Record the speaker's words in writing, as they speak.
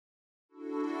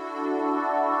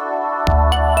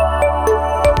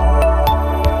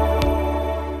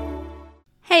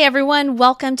Hey everyone,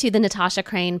 welcome to the Natasha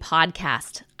Crane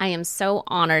podcast. I am so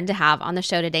honored to have on the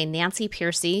show today Nancy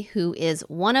Pearcey, who is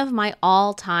one of my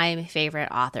all-time favorite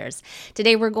authors.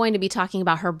 Today we're going to be talking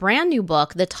about her brand new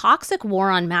book, The Toxic War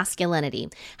on Masculinity,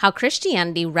 How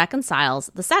Christianity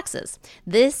Reconciles the Sexes.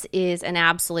 This is an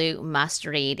absolute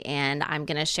must-read, and I'm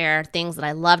going to share things that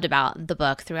I loved about the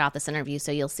book throughout this interview,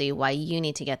 so you'll see why you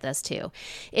need to get this too.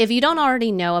 If you don't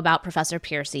already know about Professor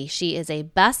Pearcey, she is a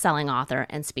best-selling author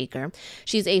and speaker.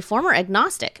 She's a former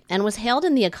agnostic and was hailed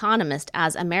in The Economist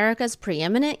as America's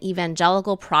preeminent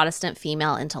evangelical Protestant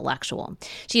female intellectual.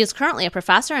 She is currently a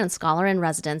professor and scholar in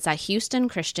residence at Houston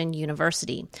Christian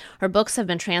University. Her books have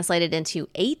been translated into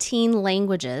 18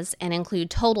 languages and include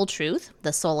Total Truth,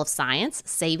 The Soul of Science,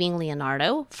 Saving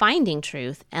Leonardo, Finding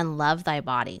Truth, and Love Thy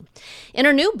Body. In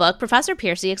her new book, Professor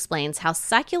Pearcey explains how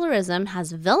secularism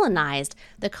has villainized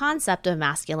the concept of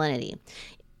masculinity.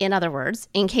 In other words,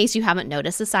 in case you haven't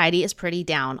noticed, society is pretty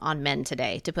down on men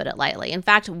today, to put it lightly. In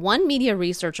fact, one media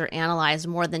researcher analyzed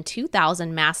more than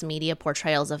 2,000 mass media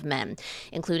portrayals of men,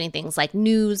 including things like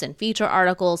news and feature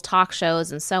articles, talk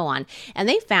shows, and so on. And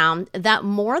they found that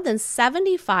more than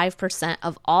 75%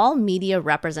 of all media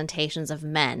representations of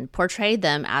men portrayed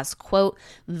them as, quote,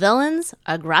 villains,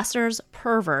 aggressors,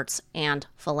 perverts, and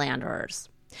philanderers.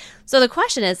 So the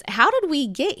question is, how did we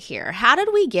get here? How did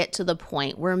we get to the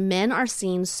point where men are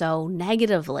seen so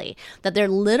negatively that they're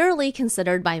literally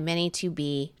considered by many to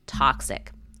be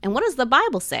toxic? And what does the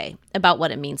Bible say about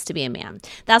what it means to be a man?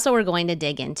 That's what we're going to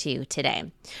dig into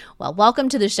today. Well, welcome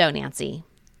to the show, Nancy.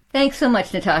 Thanks so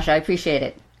much, Natasha. I appreciate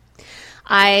it.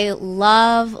 I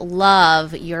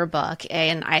love your book,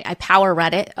 and I power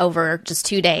read it over just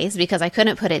 2 days because I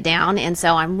couldn't put it down, and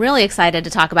so I'm really excited to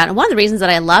talk about it. And one of the reasons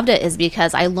that I loved it is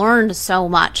because I learned so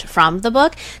much from the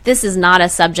book. This is not a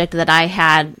subject that I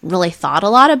had really thought a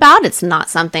lot about. It's not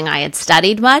something I had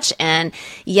studied much, and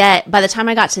yet by the time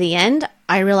I got to the end,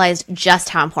 I realized just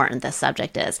how important this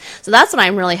subject is. So that's what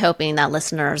I'm really hoping that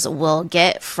listeners will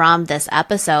get from this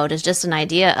episode, is just an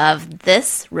idea of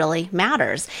this really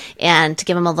matters, and to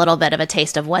give them a little bit of a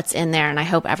taste of what's in there. And I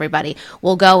hope everybody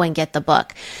will go and get the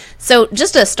book. So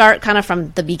just to start kind of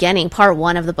from the beginning, part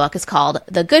one of the book is called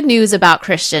The Good News About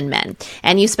Christian Men.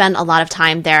 And you spend a lot of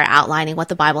time there outlining what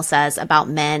the Bible says about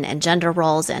men and gender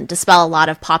roles, and dispel a lot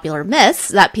of popular myths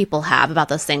that people have about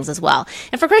those things as well.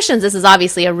 And for Christians, this is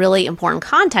obviously a really important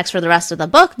context for the rest of the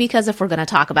book, because if we're going to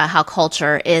talk about how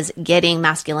culture is getting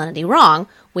masculinity wrong,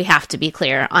 we have to be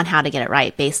clear on how to get it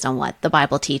right based on what the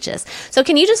Bible teaches. So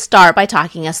can you just start by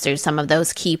talking us through some of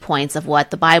those key points of what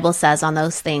the Bible says on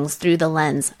those things through the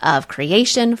lens of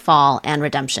creation, fall, and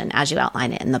redemption, as you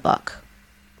outline it in the book?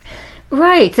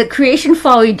 Right. The creation,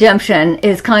 fall, redemption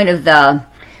is kind of the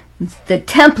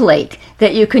template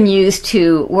that you can use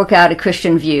to work out a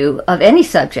Christian view of any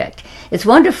subject. It's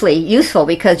wonderfully useful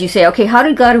because you say, okay, how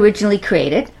did God originally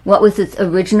create it? What was its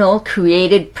original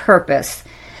created purpose?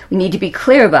 We need to be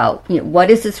clear about, what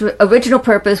is its original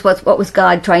purpose? What was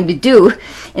God trying to do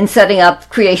in setting up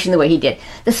creation the way he did?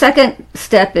 The second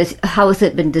step is, how has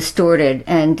it been distorted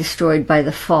and destroyed by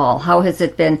the fall? How has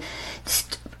it been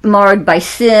marred by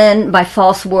sin, by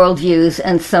false worldviews,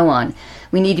 and so on?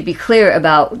 We need to be clear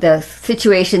about the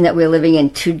situation that we're living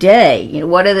in today.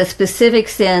 What are the specific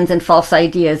sins and false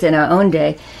ideas in our own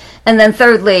day? And then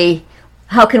thirdly,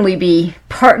 how can we be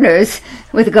partners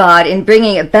with God in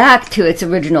bringing it back to its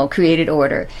original created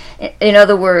order? In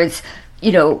other words,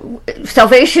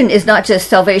 salvation is not just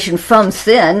salvation from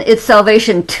sin, it's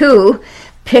salvation to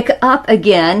pick up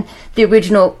again the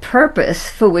original purpose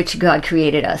for which God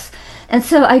created us. And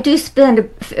so I do spend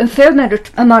a fair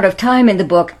amount of time in the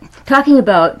book talking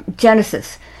about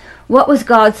Genesis. What was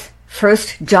God's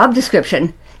first job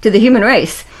description to the human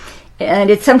race? And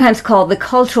it's sometimes called the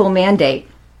cultural mandate.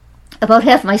 About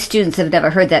half my students have never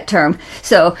heard that term,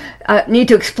 so I need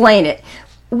to explain it.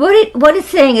 What it's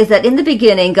saying is that in the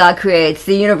beginning, God creates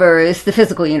the universe, the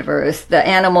physical universe, the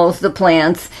animals, the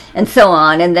plants, and so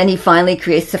on, and then he finally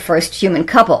creates the first human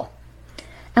couple.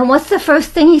 And what's the first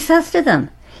thing he says to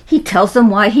them? He tells them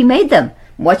why he made them.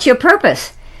 What's your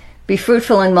purpose? Be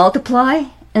fruitful and multiply,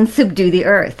 and subdue the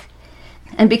earth.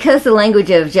 And because the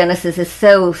language of Genesis is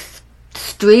so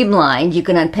streamlined, you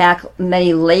can unpack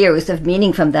many layers of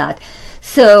meaning from that.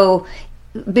 So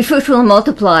be fruitful and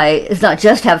multiply is not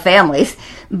just have families,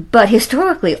 but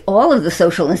historically all of the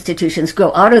social institutions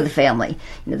grow out of the family.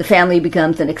 The family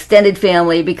becomes an extended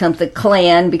family, becomes a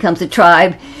clan, becomes a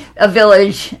tribe, a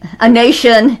village, a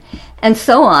nation, and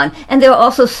so on. And there are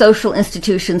also social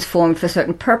institutions formed for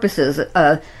certain purposes.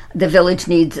 The village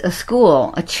needs a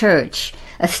school, a church,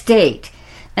 a state.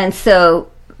 And so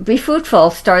be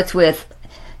fruitful starts with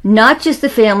not just the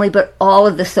family, but all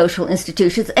of the social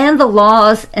institutions and the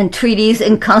laws and treaties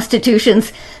and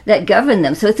constitutions that govern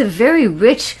them. So it's a very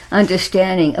rich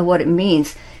understanding of what it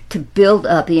means to build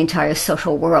up the entire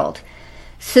social world.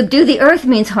 Subdue the earth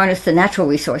means harness the natural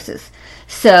resources.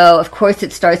 So, of course,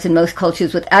 it starts in most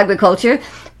cultures with agriculture,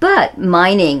 but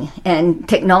mining and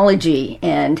technology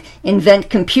and invent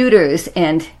computers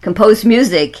and compose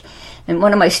music. And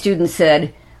one of my students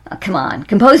said, oh, come on,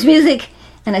 compose music?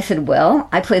 And I said, well,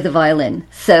 I play the violin.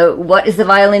 So what is the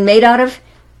violin made out of?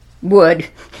 Wood.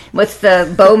 What's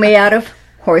the bow made out of?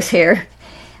 Horsehair.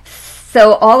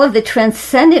 So all of the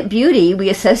transcendent beauty we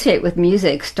associate with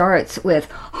music starts with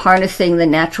harnessing the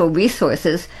natural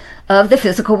resources of the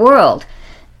physical world.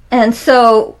 And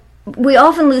so we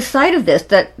often lose sight of this,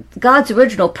 that God's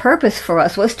original purpose for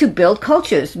us was to build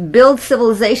cultures, build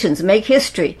civilizations, make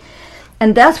history.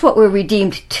 And that's what we're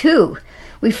redeemed to.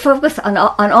 We focus an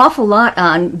awful lot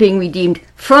on being redeemed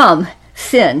from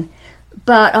sin,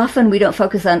 but often we don't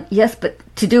focus on, yes, but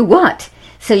to do what?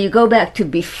 So you go back to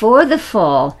before the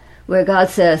fall, where God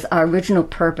says our original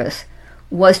purpose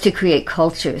was to create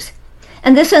cultures.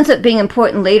 And this ends up being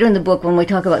important later in the book when we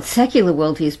talk about secular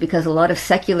worldviews, because a lot of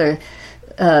secular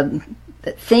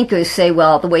thinkers say,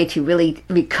 well, the way to really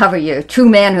recover your true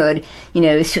manhood,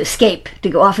 is to escape,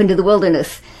 to go off into the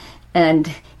wilderness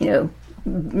and,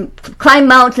 climb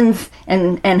mountains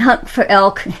and hunt for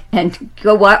elk and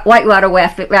go whitewater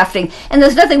rafting. And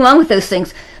there's nothing wrong with those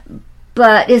things.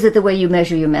 But is it the way you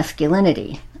measure your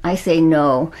masculinity? I say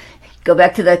no. Go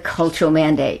back to the cultural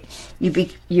mandate.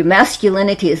 Your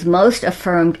masculinity is most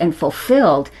affirmed and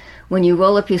fulfilled when you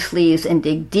roll up your sleeves and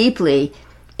dig deeply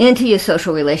into your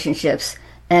social relationships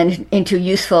and into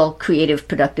useful, creative,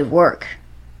 productive work.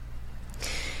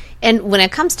 And when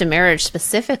it comes to marriage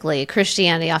specifically,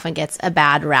 Christianity often gets a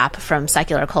bad rap from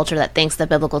secular culture that thinks the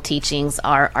biblical teachings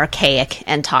are archaic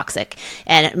and toxic.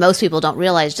 And most people don't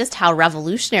realize just how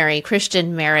revolutionary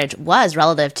Christian marriage was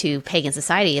relative to pagan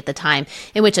society at the time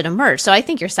in which it emerged. So I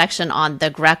think your section on the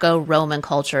Greco-Roman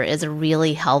culture is a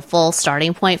really helpful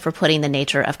starting point for putting the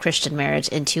nature of Christian marriage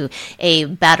into a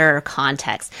better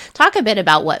context. Talk a bit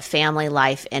about what family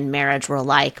life and marriage were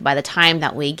like by the time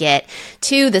that we get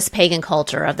to this pagan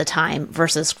culture of the time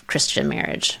versus Christian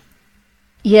marriage.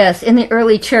 Yes, in the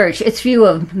early church, its view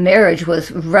of marriage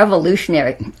was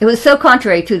revolutionary. It was so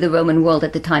contrary to the Roman world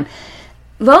at the time.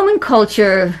 Roman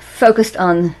culture focused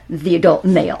on the adult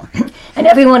male, and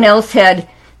everyone else had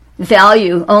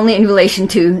value only in relation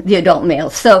to the adult male.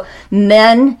 So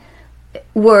men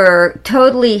were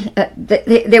totally,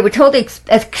 they were totally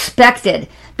expected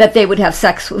that they would have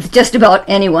sex with just about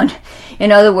anyone.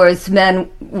 In other words,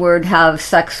 men would have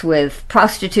sex with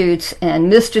prostitutes and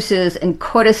mistresses and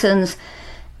courtesans,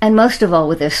 and most of all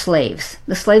with their slaves.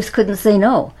 The slaves couldn't say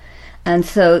no. And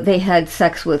so they had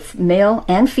sex with male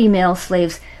and female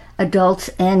slaves, adults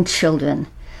and children.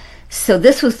 So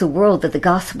this was the world that the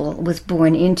gospel was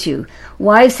born into.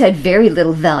 Wives had very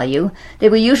little value. They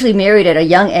were usually married at a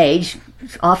young age,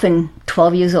 often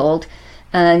 12 years old,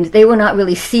 and they were not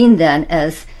really seen then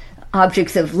as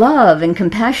objects of love and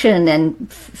compassion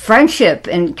and friendship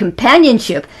and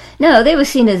companionship. No, they were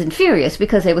seen as inferior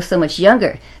because they were so much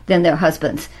younger than their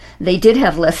husbands. They did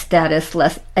have less status,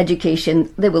 less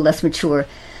education, they were less mature.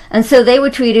 And so they were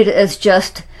treated as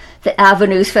just the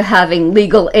avenues for having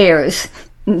legal heirs.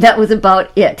 That was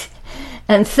about it.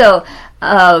 And so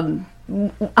I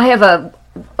have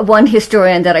one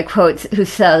historian that I quote who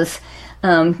says,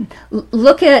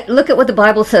 look at what the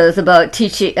Bible says about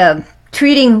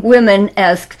treating women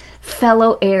as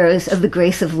fellow heirs of the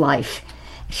grace of life.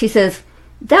 She says,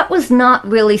 that was not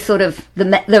really sort of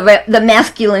the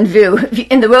masculine view.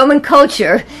 In the Roman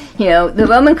culture, the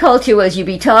Roman culture was you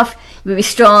be tough, you be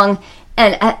strong,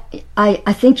 and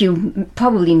I think you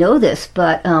probably know this,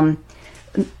 but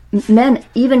men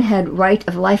even had right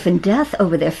of life and death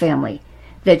over their family,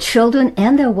 their children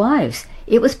and their wives.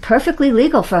 It was perfectly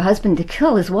legal for a husband to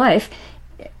kill his wife,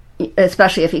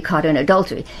 especially if he caught her in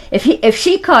adultery. If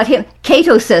she caught him,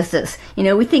 Cato says this.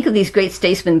 We think of these great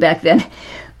statesmen back then,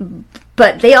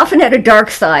 but they often had a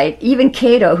dark side. Even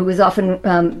Cato, who was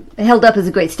often held up as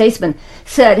a great statesman,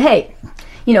 said, hey,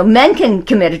 men can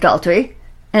commit adultery,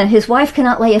 and his wife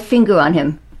cannot lay a finger on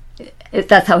him.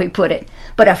 That's how he put it.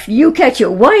 But if you catch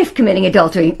your wife committing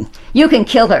adultery, you can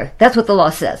kill her. That's what the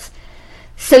law says.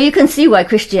 So you can see why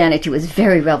Christianity was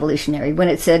very revolutionary when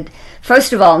it said,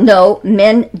 first of all, no,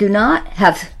 men do not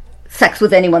have sex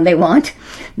with anyone they want.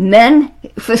 Men,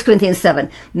 1 Corinthians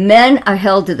 7, men are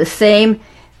held to the same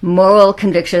moral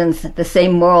convictions, the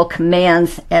same moral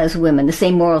commands as women, the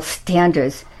same moral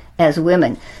standards as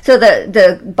women. So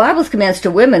the Bible's commands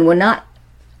to women were not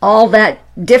all that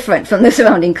different from the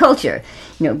surrounding culture.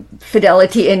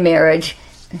 Fidelity in marriage,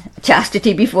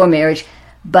 chastity before marriage,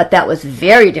 but that was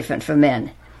very different for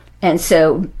men. And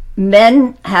so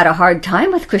men had a hard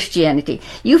time with Christianity.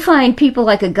 You find people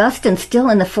like Augustine still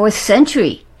in the 4th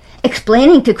century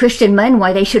explaining to Christian men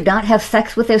why they should not have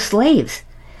sex with their slaves.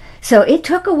 So it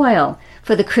took a while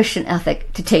for the Christian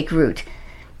ethic to take root.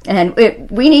 And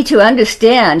we need to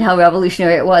understand how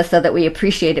revolutionary it was so that we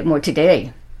appreciate it more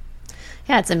today.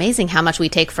 Yeah, it's amazing how much we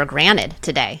take for granted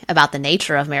today about the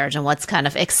nature of marriage and what's kind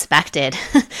of expected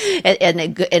in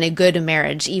a good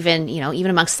marriage, even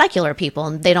amongst secular people.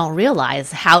 And they don't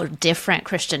realize how different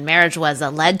Christian marriage was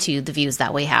that led to the views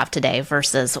that we have today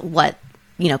versus what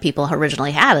people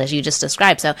originally had, as you just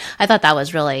described. So I thought that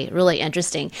was really, really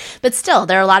interesting. But still,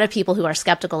 there are a lot of people who are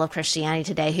skeptical of Christianity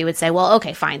today who would say, well,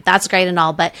 okay, fine, that's great and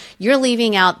all, but you're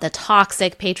leaving out the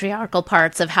toxic patriarchal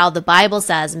parts of how the Bible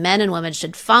says men and women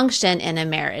should function in a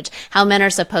marriage, how men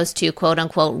are supposed to, quote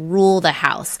unquote, rule the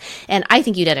house. And I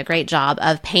think you did a great job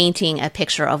of painting a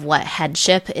picture of what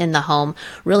headship in the home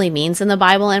really means in the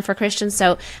Bible and for Christians.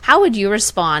 So how would you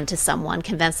respond to someone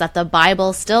convinced that the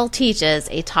Bible still teaches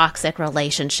a toxic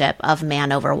relationship of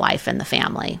man over wife in the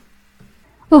family?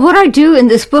 Well, what I do in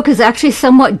this book is actually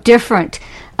somewhat different.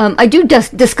 I do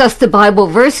discuss the Bible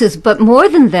verses, but more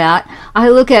than that, I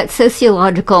look at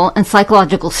sociological and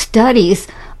psychological studies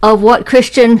of what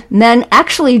Christian men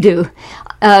actually do.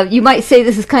 You might say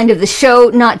this is kind of the show,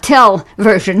 not tell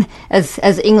version, as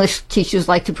English teachers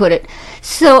like to put it.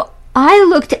 So I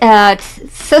looked at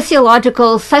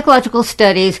sociological, psychological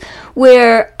studies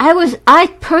where I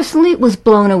personally was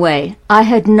blown away. I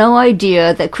had no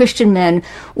idea that Christian men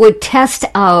would test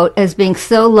out as being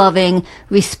so loving,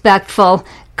 respectful,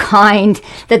 kind,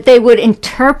 that they would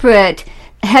interpret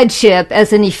headship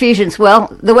as in Ephesians,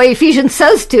 well, the way Ephesians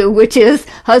says to, which is,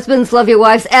 husbands, love your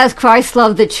wives as Christ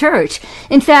loved the church.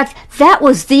 In fact, that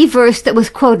was the verse that was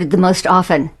quoted the most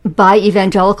often by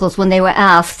evangelicals when they were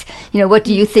asked, what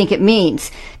do you think it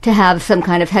means to have some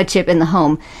kind of headship in the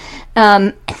home?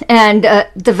 And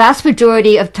the vast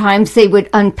majority of times they would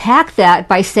unpack that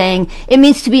by saying it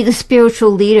means to be the spiritual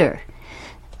leader.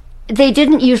 They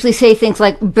didn't usually say things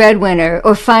like breadwinner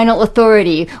or final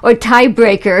authority or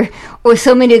tiebreaker or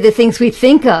so many of the things we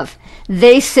think of.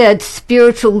 They said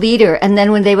spiritual leader, and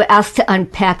then when they were asked to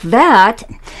unpack that,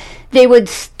 they would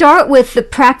start with the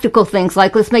practical things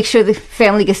like, let's make sure the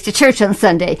family gets to church on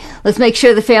Sunday. Let's make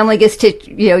sure the family gets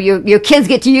to, your kids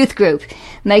get to youth group.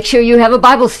 Make sure you have a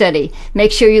Bible study.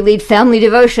 Make sure you lead family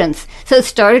devotions. So it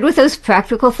started with those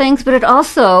practical things, but it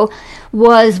also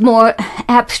was more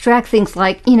abstract things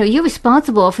like, you're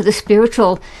responsible for the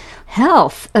spiritual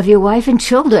health of your wife and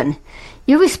children.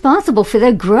 You're responsible for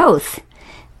their growth.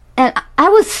 And I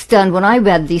was stunned when I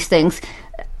read these things.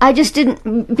 I just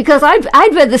didn't, because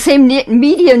I'd read the same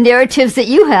media narratives that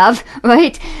you have,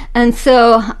 right? And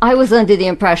so I was under the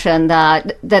impression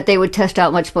that they would test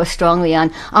out much more strongly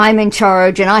on, I'm in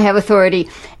charge and I have authority,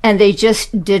 and they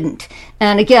just didn't.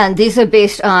 And again, these are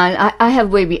based on, I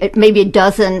have maybe a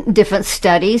dozen different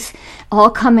studies,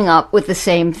 all coming up with the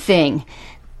same thing.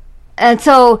 And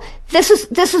so this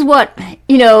is what,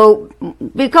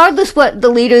 regardless what the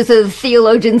leaders of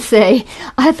theologians say,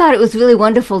 I thought it was really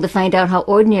wonderful to find out how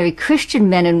ordinary Christian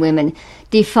men and women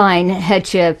define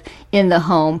headship in the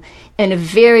home in a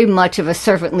very much of a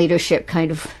servant leadership kind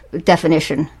of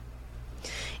definition.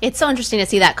 It's so interesting to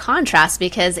see that contrast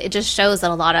because it just shows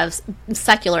that a lot of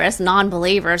secularists,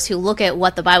 non-believers who look at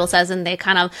what the Bible says and they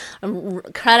kind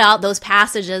of cut out those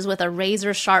passages with a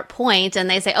razor sharp point and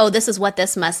they say, oh, this is what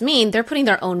this must mean. They're putting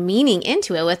their own meaning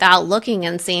into it without looking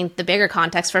and seeing the bigger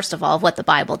context, first of all, of what the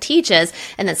Bible teaches,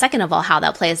 and then second of all, how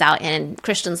that plays out in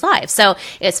Christians' lives. So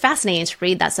it's fascinating to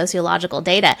read that sociological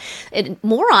data.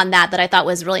 More on that I thought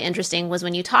was really interesting was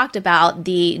when you talked about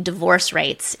the divorce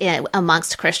rates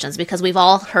amongst Christians, because we've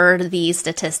all heard these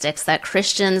statistics that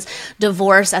Christians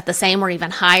divorce at the same or even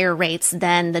higher rates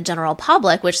than the general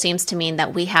public, which seems to mean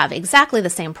that we have exactly the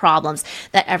same problems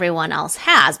that everyone else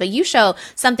has. But you show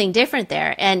something different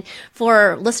there. And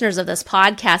for listeners of this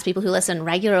podcast, people who listen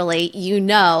regularly, you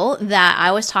know that I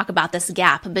always talk about this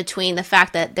gap between the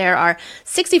fact that there are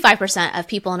 65% of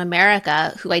people in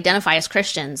America who identify as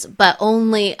Christians, but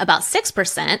only about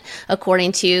 6%,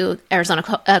 according to Arizona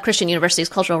Christian University's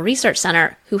Cultural Research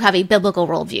Center, who have a biblical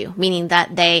worldview, meaning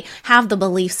that they have the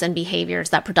beliefs and behaviors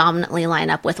that predominantly line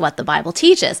up with what the Bible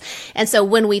teaches. And so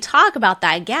when we talk about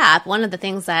that gap, one of the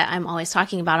things that I'm always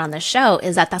talking about on this show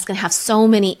is that that's going to have so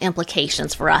many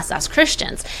implications for us as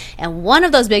Christians. And one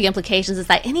of those big implications is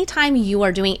that anytime you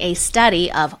are doing a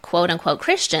study of quote unquote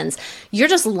Christians, you're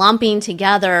just lumping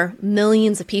together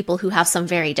millions of people who have some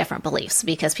very different beliefs,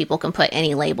 because people can put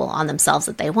any label on themselves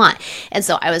that they want. And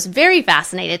so I was very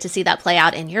fascinated to see that play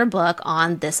out in your book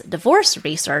on this divorce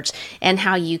research and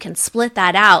how you can split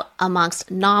that out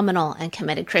amongst nominal and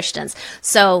committed Christians.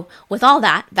 So with all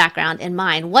that background in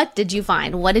mind, what did you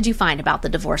find? What did you find about the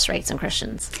divorce rates in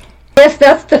Christians? Yes,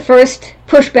 that's the first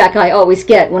pushback I always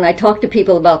get when I talk to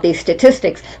people about these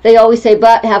statistics. They always say,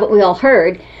 but haven't we all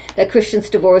heard that Christians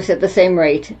divorce at the same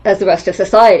rate as the rest of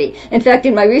society? In fact,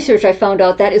 in my research, I found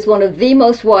out that is one of the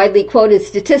most widely quoted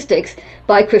statistics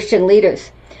by Christian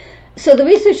leaders. So the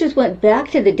researchers went back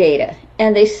to the data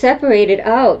and they separated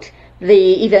out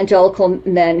the evangelical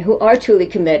men who are truly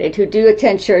committed, who do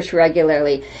attend church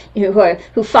regularly,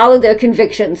 who follow their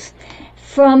convictions,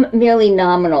 from merely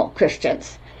nominal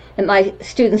Christians. And my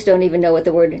students don't even know what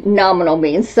the word nominal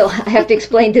means, so I have to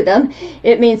explain to them.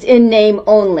 It means in name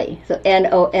only. So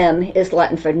N-O-M is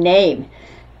Latin for name.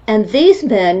 And these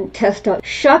men test out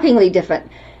shockingly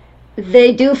different.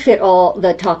 They do fit all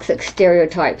the toxic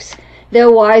stereotypes.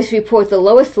 Their wives report the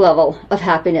lowest level of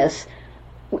happiness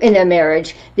in their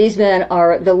marriage. These men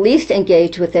are the least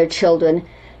engaged with their children.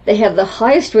 They have the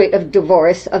highest rate of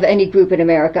divorce of any group in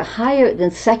America, higher than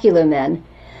secular men.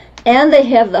 And they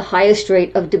have the highest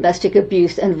rate of domestic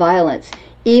abuse and violence,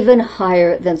 even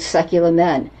higher than secular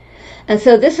men. And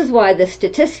so this is why the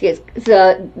statistics,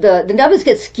 the numbers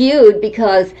get skewed,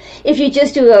 because if you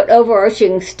just do an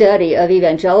overarching study of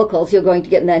evangelicals, you're going to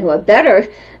get men who are better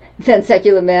than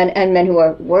secular men and men who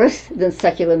are worse than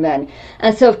secular men.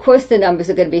 And so, of course, the numbers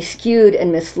are going to be skewed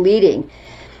and misleading.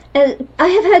 And I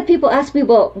have had people ask me,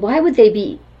 well, why would they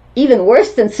be even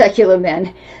worse than secular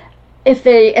men if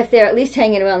they're at least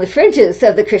hanging around the fringes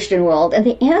of the Christian world? And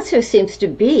the answer seems to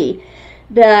be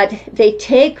that they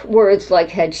take words like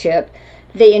headship,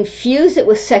 they infuse it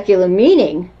with secular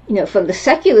meaning, from the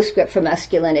secular script for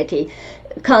masculinity,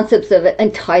 concepts of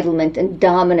entitlement and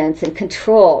dominance and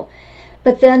control.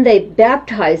 But then they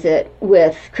baptize it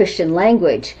with Christian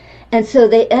language. And so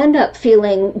they end up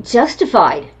feeling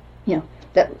justified,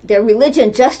 that their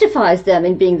religion justifies them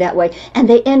in being that way, and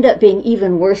they end up being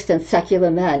even worse than secular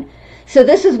men. So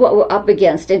this is what we're up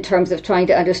against in terms of trying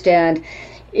to understand,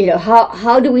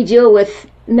 how do we deal with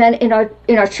men in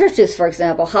our churches, for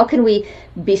example? How can we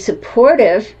be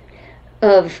supportive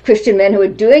of Christian men who are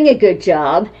doing a good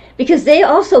job, because they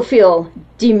also feel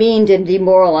demeaned and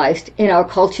demoralized in our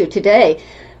culture today.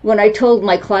 When I told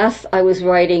my class I was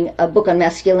writing a book on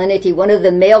masculinity, one of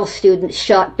the male students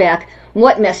shot back,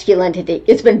 "What masculinity?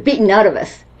 It's been beaten out of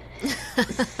us."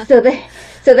 So they,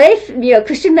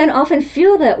 Christian men often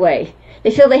feel that way.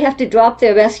 They feel they have to drop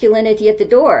their masculinity at the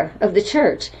door of the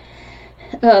church.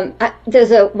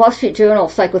 There's a Wall Street Journal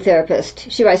psychotherapist.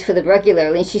 She writes for them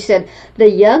regularly, and she said, the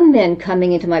young men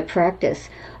coming into my practice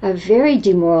are very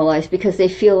demoralized because they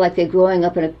feel like they're growing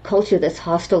up in a culture that's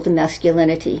hostile to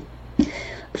masculinity.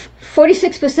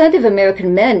 46% of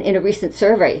American men in a recent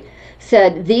survey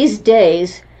said these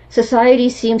days society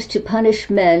seems to punish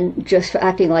men just for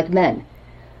acting like men.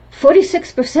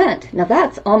 46%. Now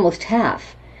that's almost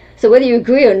half. So whether you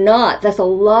agree or not, that's a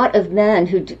lot of men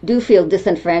who do feel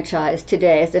disenfranchised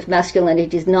today, as if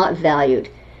masculinity is not valued.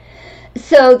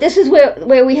 So this is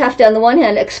where we have to, on the one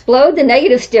hand, explode the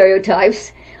negative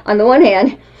stereotypes, on the one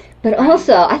hand, but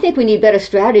also I think we need better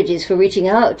strategies for reaching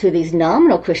out to these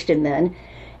nominal Christian men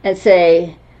and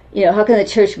say, how can the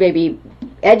church maybe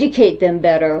educate them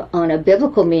better on a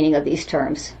biblical meaning of these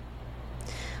terms?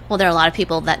 Well, there are a lot of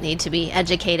people that need to be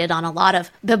educated on a lot of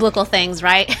biblical things,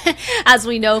 right? As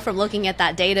we know from looking at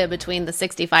that data between the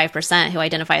 65% who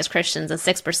identify as Christians and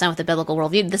 6% with a biblical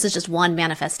worldview, this is just one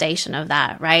manifestation of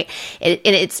that, right?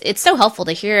 It's so helpful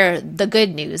to hear the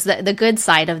good news, the good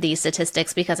side of these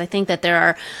statistics, because I think that there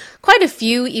are quite a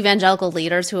few evangelical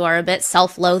leaders who are a bit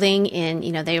self-loathing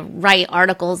in, they write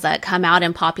articles that come out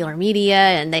in popular media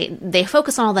and they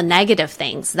focus on all the negative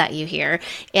things that you hear.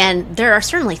 And there are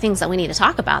certainly things that we need to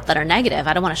talk about that are negative.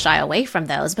 I don't want to shy away from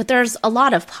those, but there's a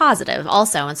lot of positive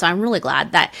also. And so I'm really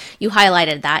glad that you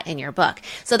highlighted that in your book.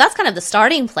 So that's kind of the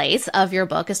starting place of your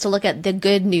book, is to look at the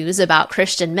good news about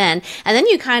Christian men. And then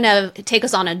you kind of take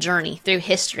us on a journey through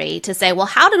history to say, well,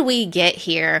 how did we get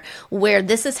here where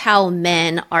this is how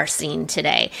men are seen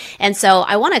today? And so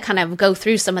I want to kind of go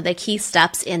through some of the key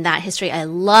steps in that history. I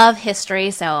love history,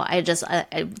 so I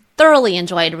thoroughly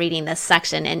enjoyed reading this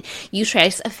section, and you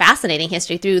trace a fascinating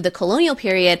history through the colonial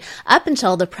period up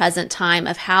until the present time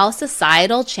of how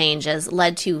societal changes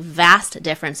led to vast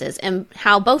differences in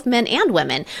how both men and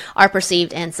women are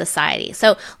perceived in society.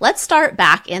 So let's start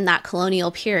back in that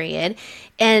colonial period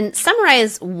and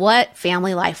summarize what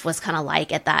family life was kind of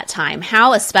like at that time.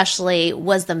 How especially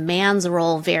was the man's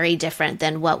role very different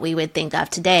than what we would think of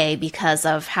today because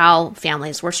of how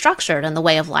families were structured and the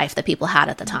way of life that people had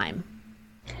at the time?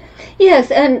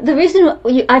 Yes, and the reason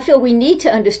I feel we need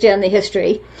to understand the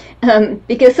history,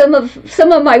 because some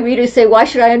of my readers say, "Why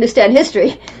should I understand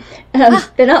history?"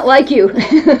 They're not like you.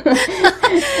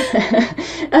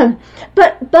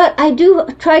 But I do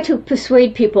try to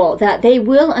persuade people that they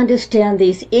will understand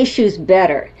these issues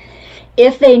better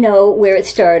if they know where it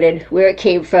started, where it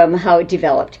came from, how it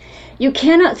developed. You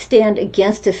cannot stand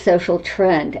against a social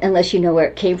trend unless you know where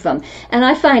it came from. And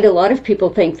I find a lot of people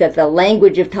think that the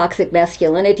language of toxic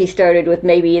masculinity started with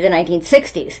maybe the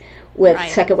 1960s with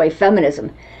second wave feminism.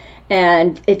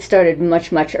 And it started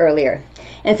much, much earlier.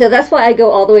 And so that's why I go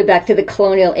all the way back to the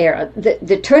colonial era.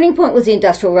 The turning point was the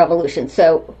Industrial Revolution.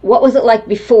 So what was it like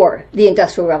before the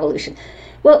Industrial Revolution?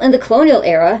 Well, in the colonial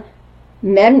era,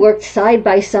 men worked side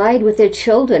by side with their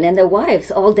children and their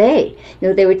wives all day.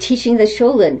 They were teaching the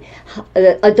children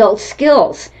adult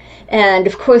skills. And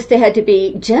of course, they had to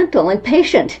be gentle and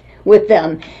patient with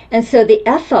them. And so the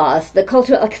ethos, the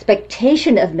cultural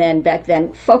expectation of men back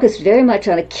then, focused very much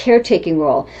on a caretaking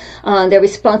role, on their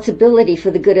responsibility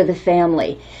for the good of the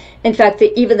family. In fact,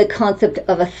 even the concept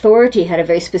of authority had a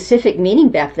very specific meaning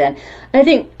back then. I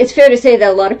think it's fair to say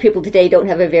that a lot of people today don't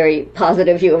have a very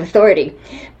positive view of authority.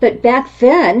 But back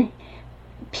then,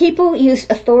 people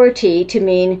used authority to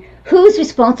mean who's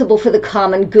responsible for the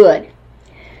common good.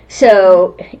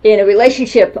 So in a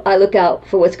relationship, I look out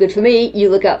for what's good for me, you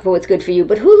look out for what's good for you.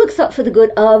 But who looks out for the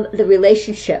good of the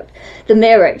relationship, the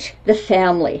marriage, the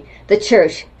family, the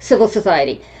church, civil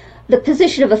society? The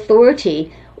position of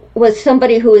authority was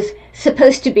somebody who was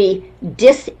supposed to be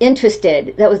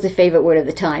disinterested. That was the favorite word of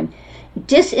the time.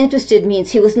 Disinterested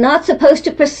means he was not supposed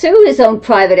to pursue his own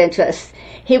private interests.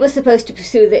 He was supposed to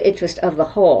pursue the interest of the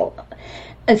whole.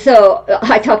 And so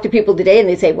I talk to people today and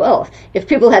they say, well, if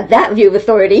people had that view of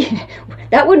authority,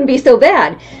 that wouldn't be so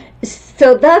bad.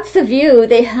 So that's the view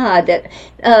they had, that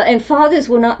and fathers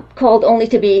were not called only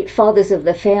to be fathers of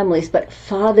the families, but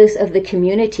fathers of the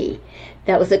community.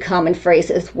 That was a common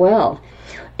phrase as well.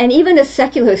 And even a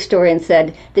secular historian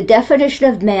said the definition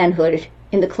of manhood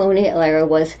in the colonial era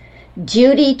was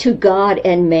duty to God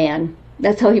and man.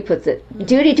 That's how he puts it.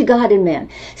 Duty to God and man.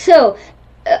 So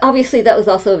obviously that was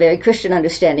also a very Christian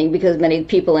understanding, because many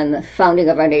people in the founding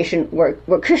of our nation were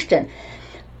Christian.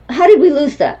 How did we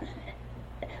lose that?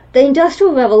 The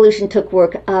Industrial Revolution took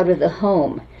work out of the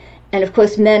home. And of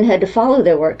course, men had to follow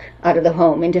their work out of the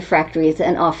home into factories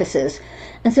and offices.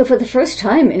 And so for the first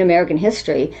time in American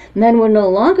history, men were no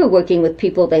longer working with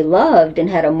people they loved and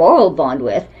had a moral bond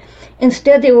with.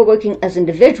 Instead, they were working as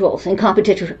individuals in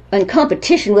competition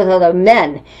with other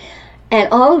men.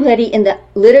 And already in the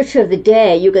literature of the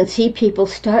day, you can see people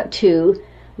start to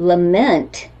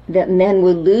lament that men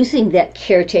were losing that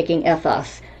caretaking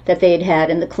ethos that they had had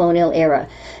in the colonial era,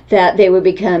 that they were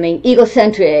becoming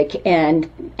egocentric and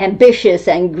ambitious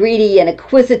and greedy and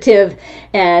acquisitive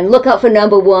and look out for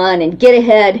number one and get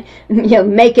ahead,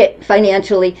 make it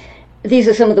financially. These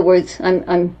are some of the words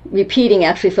I'm repeating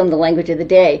actually from the language of the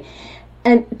day.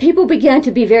 And people began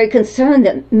to be very concerned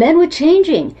that men were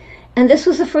changing. And this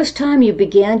was the first time you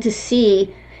began to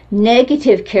see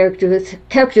negative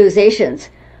characterizations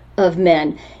of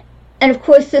men. And of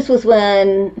course, this was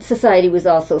when society was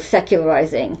also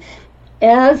secularizing.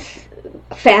 As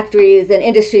factories and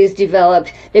industries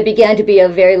developed, there began to be a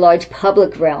very large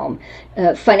public realm.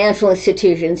 Financial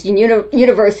institutions,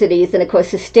 universities, and of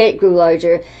course the state grew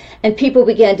larger. And people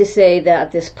began to say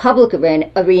that this public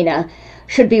arena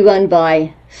should be run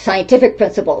by scientific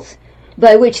principles,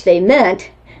 by which they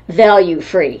meant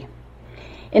value-free.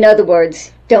 In other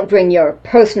words, don't bring your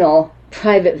personal,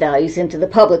 private values into the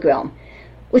public realm,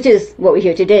 which is what we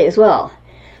hear today as well.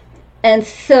 And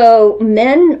so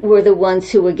men were the ones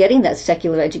who were getting that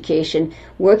secular education,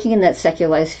 working in that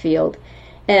secularized field.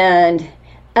 And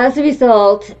as a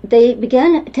result, they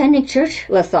began attending church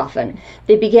less often.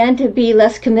 They began to be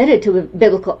less committed to a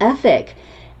biblical ethic.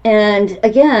 And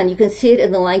again, you can see it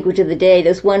in the language of the day.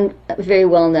 There's one very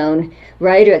well-known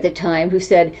writer at the time who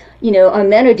said, our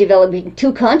men are developing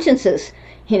two consciences,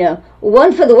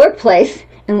 one for the workplace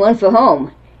and one for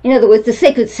home. In other words, the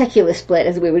sacred secular split,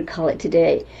 as we would call it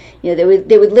today. They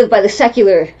would live by the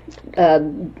secular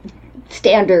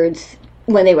standards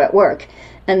when they were at work.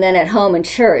 and then at home and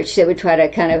church they would try to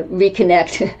kind of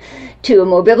reconnect to a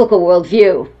more biblical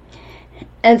worldview.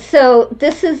 And so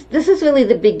this is really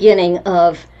the beginning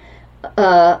of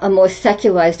a more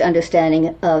secularized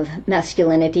understanding of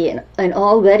masculinity, and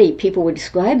already people were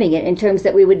describing it in terms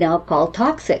that we would now call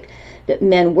toxic, that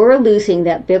men were losing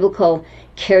that biblical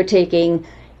caretaking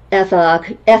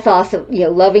ethos of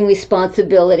loving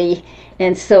responsibility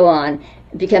and so on,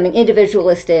 becoming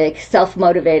individualistic,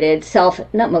 self-motivated,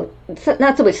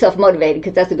 not so much self-motivated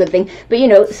because that's a good thing, but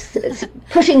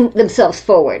pushing themselves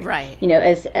forward, right?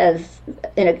 As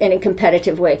in a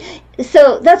competitive way.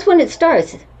 So that's when it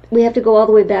starts. We have to go all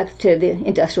the way back to the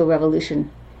Industrial Revolution.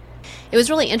 It was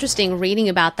really interesting reading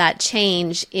about that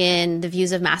change in the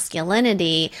views of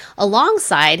masculinity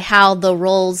alongside how the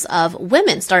roles of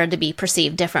women started to be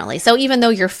perceived differently. So even though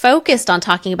you're focused on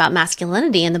talking about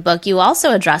masculinity in the book, you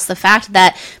also address the fact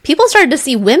that people started to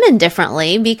see women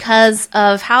differently because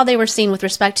of how they were seen with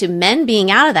respect to men being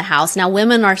out of the house. Now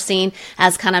women are seen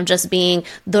as kind of just being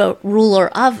the ruler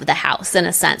of the house in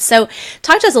a sense. So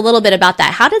talk to us a little bit about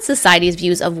that. How did society's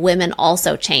views of women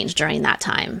also change during that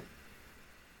time?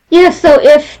 Yeah, so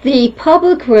if the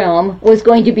public realm was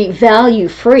going to be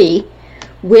value-free,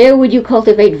 where would you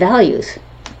cultivate values?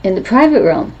 In the private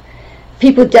realm.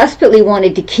 People desperately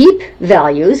wanted to keep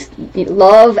values,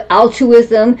 love,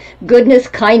 altruism, goodness,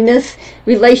 kindness,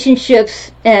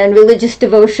 relationships, and religious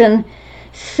devotion.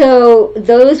 So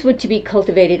those were to be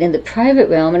cultivated in the private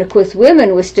realm, and of course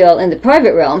women were still in the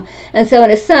private realm, and so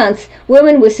in a sense,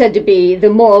 women were said to be the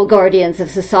moral guardians of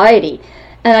society.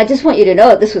 And I just want you to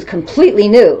know this was completely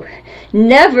new.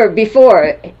 Never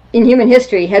before in human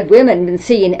history had women been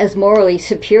seen as morally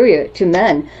superior to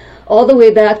men. All the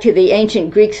way back to the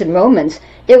ancient Greeks and Romans,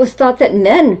 it was thought that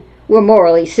men were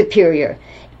morally superior.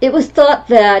 It was thought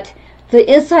that the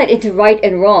insight into right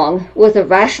and wrong was a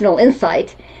rational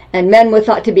insight, and men were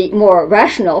thought to be more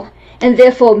rational, and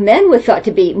therefore men were thought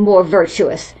to be more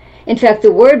virtuous. In fact,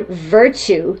 the word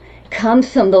virtue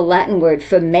comes from the Latin word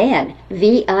for man.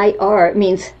 V-I-R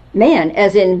means man,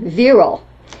 as in virile.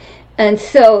 And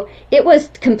so it was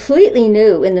completely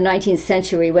new in the 19th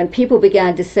century when people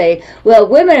began to say, well,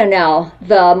 women are now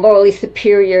the morally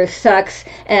superior sex,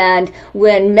 and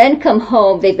when men come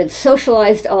home, they've been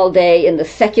socialized all day in the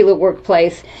secular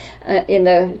workplace, in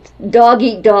the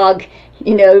dog-eat-dog,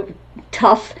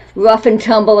 tough, rough and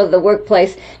tumble of the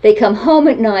workplace. They come home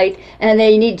at night and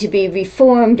they need to be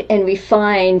reformed and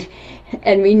refined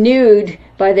and renewed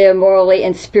by their morally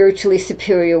and spiritually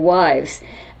superior wives.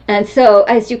 And so,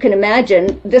 as you can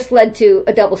imagine, this led to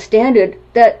a double standard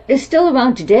that is still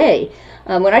around today.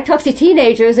 When I talk to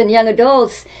teenagers and young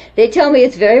adults, they tell me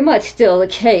it's very much still the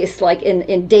case, like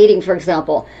in dating, for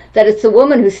example, that it's the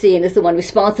woman who's seen as the one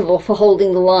responsible for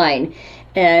holding the line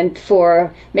and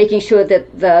for making sure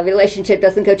that the relationship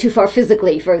doesn't go too far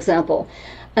physically, for example.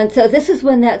 And so this is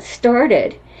when that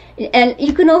started. And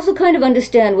you can also kind of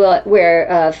understand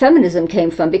where feminism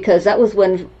came from, because that was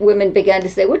when women began to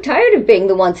say, we're tired of being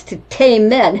the ones to tame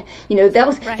men. That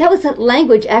was right. That was that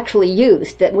language actually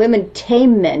used, that women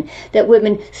tame men, that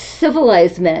women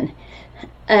civilize men.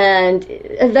 And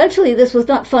eventually this was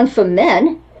not fun for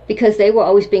men, because they were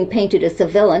always being painted as the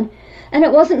villain. And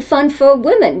it wasn't fun for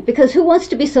women, because who wants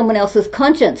to be someone else's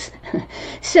conscience?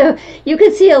 So you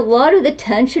can see a lot of the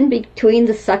tension between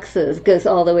the sexes goes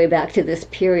all the way back to this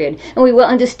period. And we will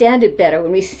understand it better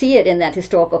when we see it in that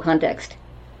historical context.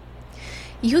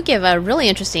 You give a really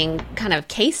interesting kind of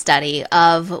case study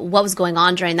of what was going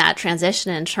on during that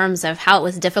transition in terms of how it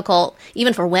was difficult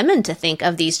even for women to think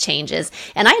of these changes.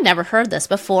 And I had never heard this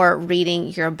before reading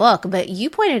your book, but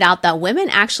you pointed out that women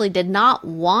actually did not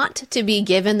want to be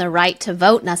given the right to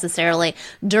vote necessarily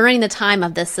during the time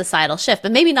of this societal shift,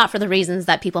 but maybe not for the reasons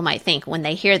that people might think when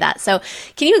they hear that. So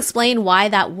can you explain why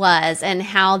that was and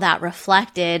how that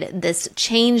reflected this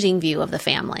changing view of the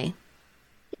family?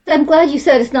 I'm glad you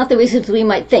said it's not the reasons we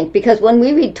might think, because when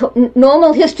we read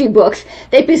normal history books,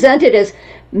 they present it as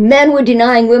men were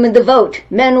denying women the vote,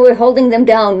 men were holding them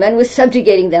down, men were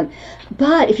subjugating them.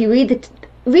 But if you read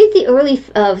the early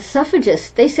suffragists,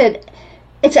 they said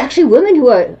it's actually women who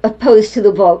are opposed to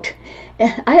the vote.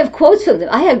 I have quotes from them.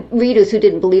 I had readers who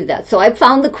didn't believe that. So I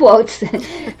found the quotes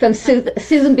from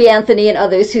Susan B. Anthony and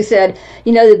others who said,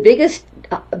 the biggest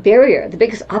barrier, the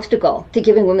biggest obstacle to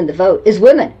giving women the vote is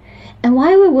women. And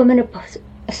why were women opposed?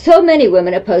 So many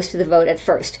women opposed to the vote at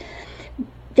first.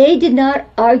 They did not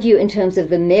argue in terms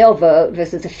of the male vote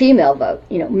versus the female vote,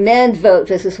 men's vote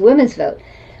versus women's vote.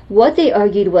 What they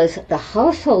argued was the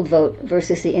household vote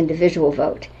versus the individual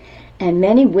vote. And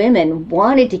many women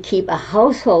wanted to keep a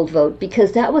household vote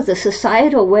because that was a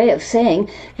societal way of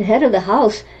saying the head of the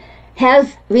house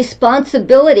has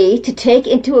responsibility to take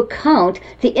into account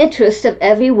the interests of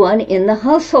everyone in the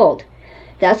household.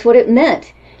 That's what it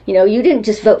meant. You didn't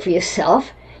just vote for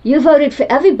yourself. You voted for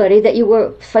everybody that you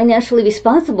were financially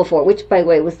responsible for, which, by the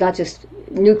way, was not just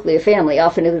nuclear family.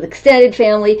 Often it was extended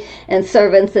family and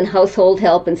servants and household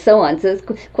help and so on. So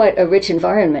it's quite a rich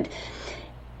environment.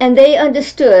 And they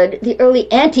understood, the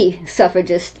early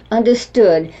anti-suffragists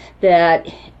understood that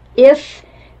if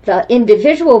the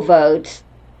individual votes,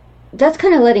 that's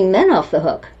kind of letting men off the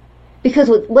hook. Because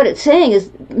what it's saying is,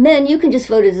 men, you can just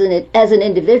vote as an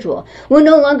individual. We're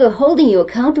no longer holding you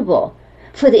accountable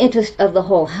for the interest of the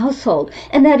whole household.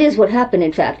 And that is what happened,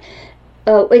 in fact.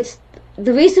 It's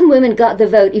the reason women got the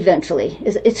vote eventually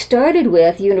is it started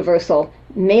with universal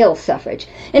male suffrage.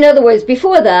 In other words,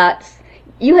 before that,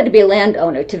 you had to be a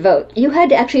landowner to vote. You had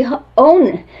to actually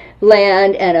own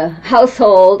land and a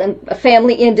household and a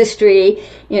family industry,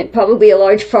 probably a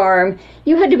large farm.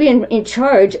 You had to be in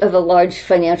charge of a large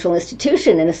financial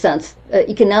institution, in a sense,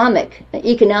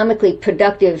 economically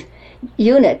productive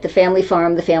unit, the family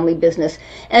farm, the family business.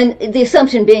 And the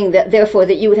assumption being that, therefore,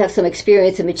 that you would have some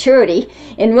experience and maturity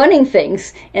in running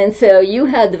things. And so you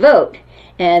had the vote.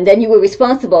 And then you were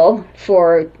responsible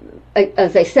for,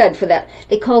 as I said, for that.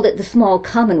 They called it the small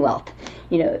commonwealth.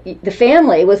 The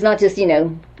family was not just,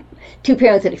 two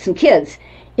parents and some kids.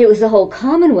 It was the whole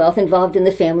commonwealth involved in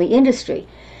the family industry.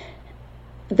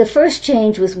 The first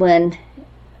change was when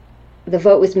the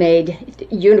vote was made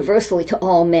universally to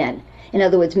all men. In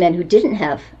other words, men who didn't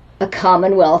have a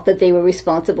commonwealth that they were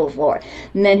responsible for,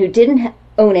 men who didn't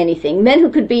own anything, men who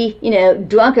could be,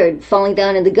 drunkard falling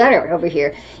down in the gutter over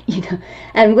here,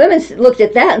 And women looked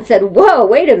at that and said, whoa,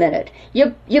 wait a minute.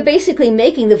 You're basically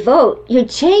making the vote. You're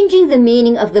changing the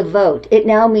meaning of the vote. It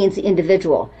now means the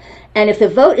individual. And if the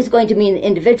vote is going to mean the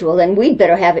individual, then we'd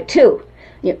better have it too.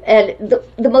 And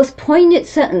the most poignant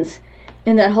sentence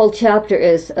in that whole chapter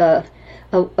is a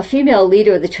female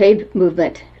leader of the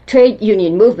trade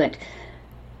union movement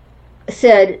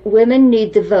said, women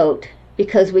need the vote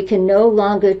because we can no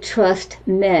longer trust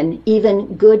men,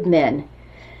 even good men,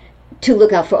 to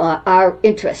look out for our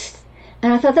interests.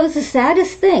 And I thought that was the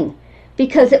saddest thing,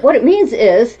 because what it means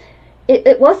is,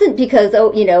 it wasn't because,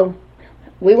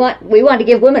 we want to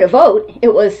give women a vote.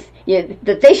 It was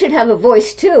that they should have a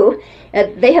voice too.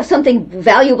 They have something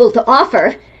valuable to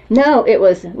offer. No, it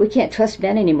was, we can't trust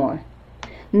men anymore.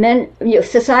 Men,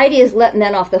 society has let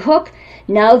men off the hook.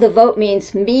 Now the vote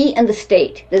means me and the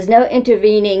state. There's no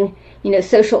intervening,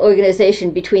 social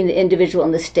organization between the individual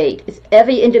and the state. It's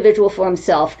every individual for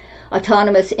himself,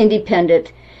 autonomous,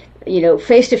 independent,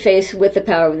 face to face with the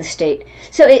power of the state.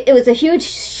 So it was a huge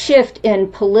shift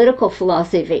in political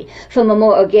philosophy from a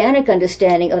more organic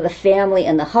understanding of the family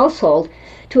and the household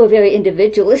to a very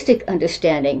individualistic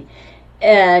understanding.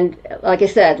 And like I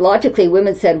said, logically,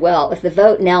 women said, well, if the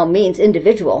vote now means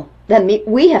individual, then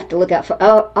we have to look out for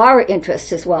our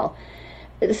interests as well.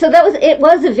 So it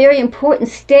was a very important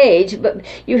stage, but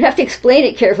you have to explain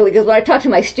it carefully, because when I talk to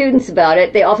my students about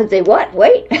it, they often say, what?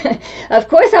 Wait, of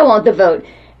course I want the vote.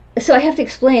 So I have to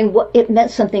explain what it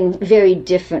meant, something very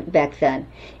different back then.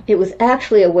 It was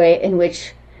actually a way in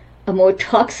which a more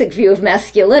toxic view of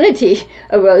masculinity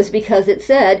arose, because it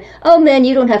said, oh, men,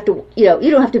 you don't have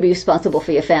to be responsible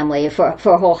for your family, for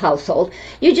a whole household.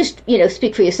 You just,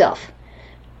 speak for yourself.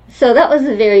 So that was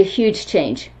a very huge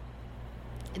change.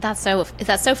 That's so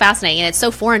fascinating, and it's so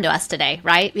foreign to us today,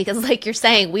 right? Because like you're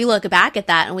saying, we look back at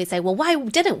that and we say, well, why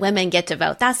didn't women get to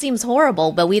vote? That seems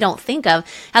horrible, but we don't think of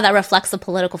how that reflects the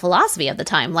political philosophy of the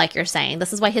time, like you're saying.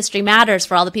 This is why history matters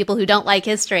for all the people who don't like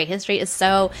history. History is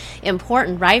so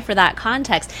important, right, for that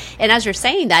context. And as you're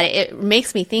saying that, it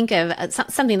makes me think of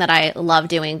something that I love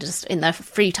doing just in the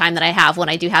free time that I have when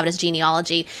I do have it, is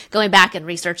genealogy, going back and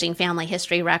researching family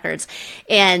history records.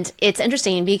 And it's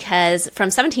interesting because from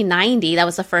 1790, that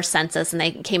was the first census, and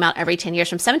they came out every 10 years.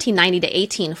 From 1790 to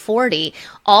 1840,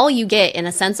 all you get in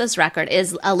a census record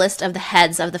is a list of the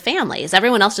heads of the families.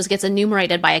 Everyone else just gets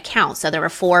enumerated by account. So there were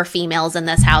 4 females in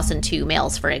this house and 2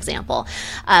 males, for example.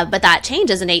 But that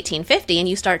changes in 1850, and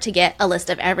you start to get a list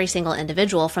of every single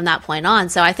individual from that point on.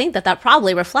 So I think that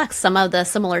probably reflects some of the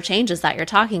similar changes that you're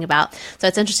talking about. So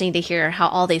it's interesting to hear how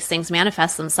all these things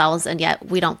manifest themselves, and yet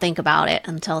we don't think about it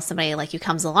until somebody like you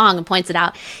comes along and points it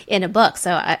out in a book.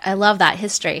 So I love that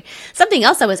history. Something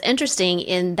else that was interesting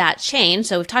in that change,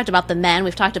 so we've talked about the men,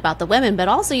 we've talked about the women, but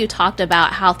also you talked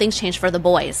about how things change for the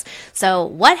boys. So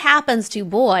what happens to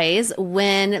boys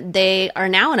when they are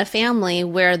now in a family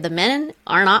where the men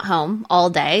are not home all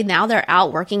day? Now they're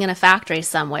out working in a factory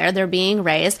somewhere. They're being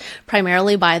raised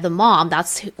primarily by the mom.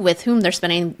 That's with whom they're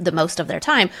spending the most of their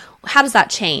time. How does that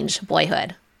change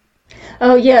boyhood?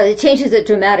 Oh, yeah, it changes it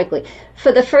dramatically.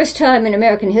 For the first time in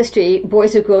American history,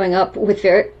 boys are growing up with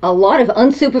a lot of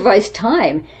unsupervised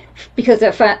time because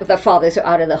their fathers are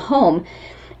out of the home.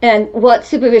 And what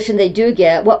supervision they do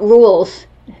get, what rules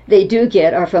they do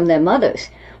get, are from their mothers.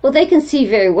 Well, they can see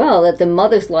very well that the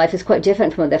mother's life is quite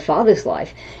different from their father's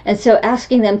life. And so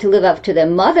asking them to live up to their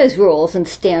mother's rules and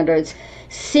standards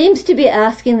seems to be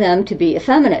asking them to be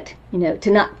effeminate,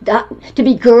 to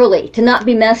be girly, to not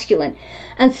be masculine.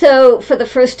 And so for the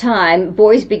first time,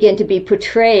 boys begin to be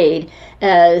portrayed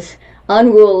as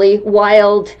unruly,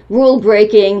 wild,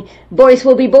 rule-breaking, boys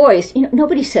will be boys.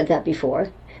 Nobody said that before.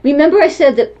 Remember I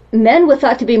said that men were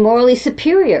thought to be morally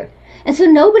superior. And so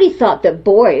nobody thought that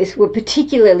boys were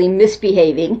particularly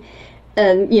misbehaving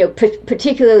and,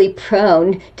 particularly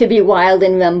prone to be wild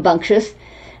and rambunctious.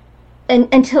 And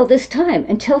until this time,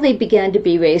 until they began to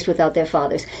be raised without their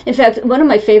fathers. In fact, one of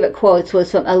my favorite quotes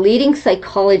was from a leading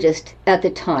psychologist at the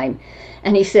time.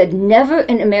 And he said, "Never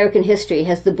in American history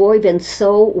has the boy been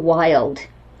so wild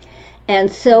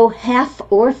and so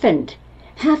half-orphaned.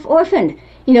 Half-orphaned.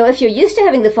 If you're used to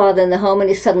having the father in the home and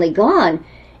he's suddenly gone,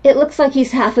 it looks like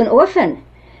he's half an orphan."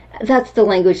 That's the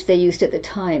language they used at the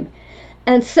time.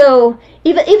 And so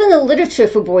even the literature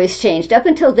for boys changed. Up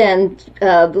until then,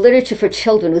 the literature for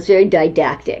children was very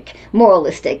didactic,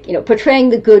 moralistic, portraying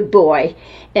the good boy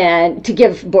and to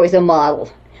give boys a model.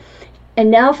 And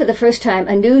now for the first time,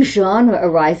 a new genre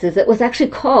arises that was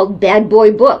actually called bad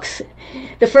boy books.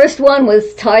 The first one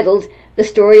was titled The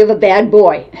Story of a Bad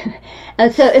Boy.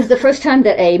 And so it was the first time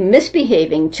that a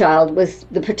misbehaving child was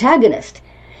the protagonist.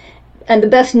 And the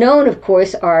best known, of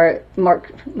course, are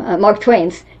Mark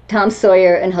Twain's Tom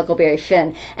Sawyer and Huckleberry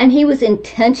Finn. And he was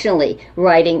intentionally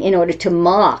writing in order to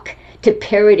mock, to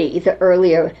parody the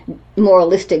earlier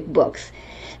moralistic books.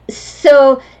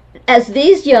 So as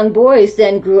these young boys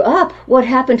then grew up, what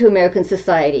happened to American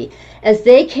society? As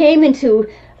they came into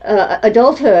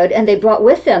adulthood, and they brought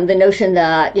with them the notion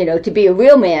that, to be a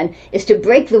real man is to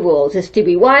break the rules, is to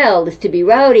be wild, is to be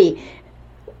rowdy,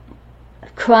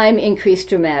 crime increased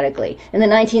dramatically. In the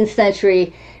 19th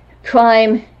century,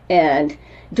 crime and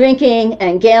drinking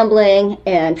and gambling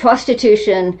and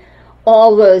prostitution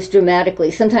all rose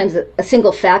dramatically. Sometimes a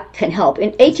single fact can help. In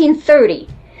 1830,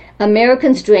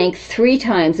 Americans drank 3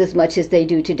 times as much as they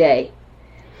do today.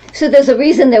 So there's a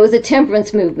reason there was a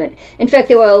temperance movement. In fact,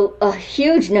 there were a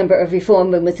huge number of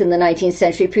reform movements in the 19th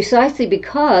century precisely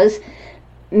because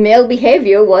male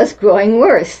behavior was growing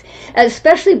worse,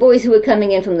 especially boys who were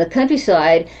coming in from the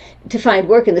countryside to find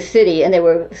work in the city, and they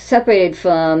were separated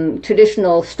from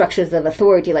traditional structures of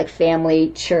authority like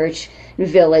family, church,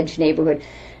 village, neighborhood.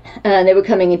 And they were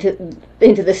coming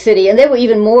into the city, and they were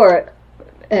even more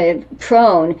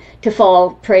prone to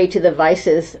fall prey to the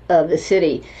vices of the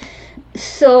city.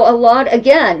 So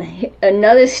again,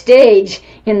 another stage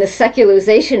in the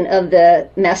secularization of the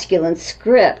masculine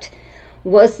script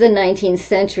was the 19th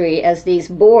century, as these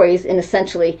boys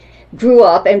essentially grew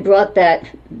up and brought that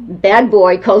bad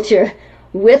boy culture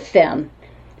with them.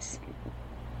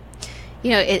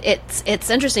 It's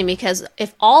interesting because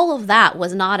if all of that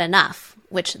was not enough,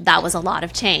 which that was a lot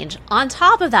of change, on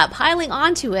top of that, piling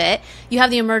onto it, you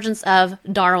have the emergence of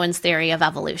Darwin's theory of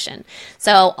evolution.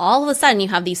 So all of a sudden you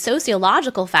have these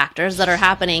sociological factors that are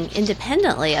happening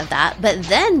independently of that, but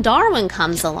then Darwin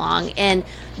comes along and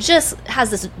just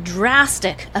has this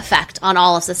drastic effect on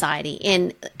all of society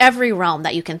in every realm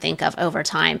that you can think of over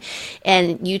time.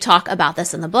 And you talk about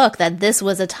this in the book, that this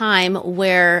was a time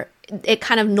where it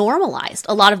kind of normalized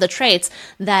a lot of the traits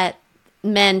that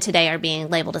men today are being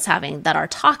labeled as having that are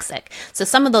toxic. So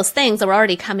some of those things that were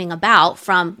already coming about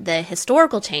from the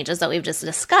historical changes that we've just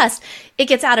discussed, it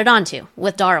gets added onto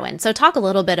with Darwin. So talk a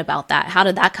little bit about that. How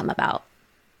did that come about?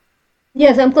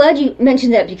 Yes, I'm glad you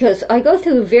mentioned that, because I go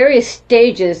through various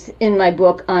stages in my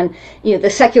book on, the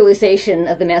secularization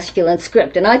of the masculine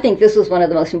script, and I think this was one of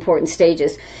the most important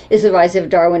stages, is the rise of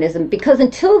Darwinism, because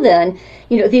until then,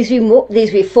 these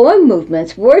reform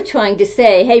movements were trying to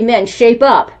say, hey, men, shape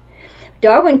up.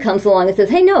 Darwin comes along and says,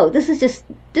 hey, no, this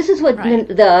is what right.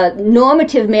 The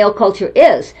normative male culture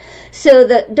is. So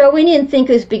the Darwinian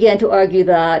thinkers began to argue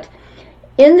that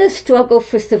in the struggle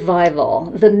for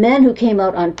survival, the men who came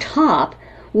out on top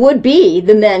would be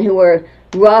the men who were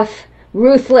rough,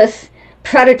 ruthless,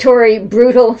 predatory,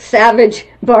 brutal, savage,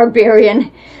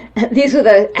 barbarian. These were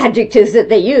the adjectives that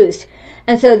they used.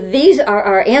 And so these are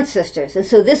our ancestors. And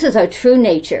so this is our true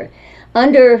nature.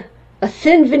 Under a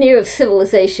thin veneer of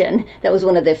civilization, that was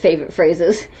one of their favorite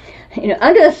phrases,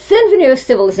 under a thin veneer of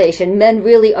civilization, men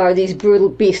really are these brutal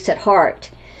beasts at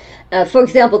heart. For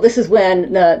example, this is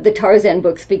when the Tarzan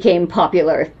books became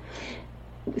popular.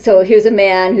 So here's a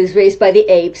man who's raised by the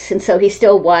apes, and so he's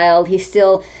still wild, he's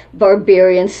still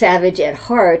barbarian, savage at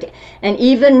heart. And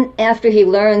even after he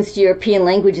learns European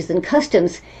languages and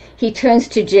customs, he turns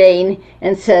to Jane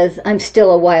and says, I'm still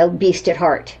a wild beast at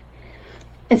heart.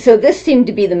 And so this seemed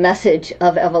to be the message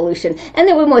of evolution. And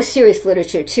there were more serious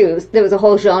literature, too. There was a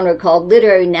whole genre called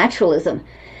literary naturalism.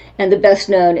 And the best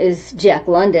known is Jack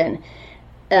London,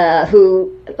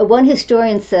 who one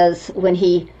historian says when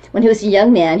he was a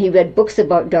young man, he read books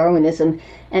about Darwinism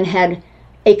and had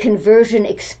a conversion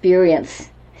experience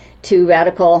to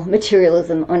radical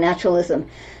materialism or naturalism.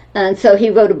 And so he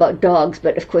wrote about dogs,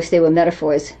 but of course they were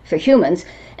metaphors for humans.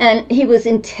 And he was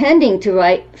intending to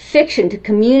write fiction to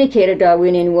communicate a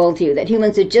Darwinian worldview, that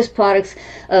humans are just products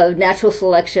of natural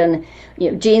selection,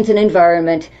 genes and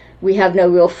environment. We have no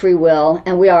real free will,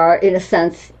 and we are, in a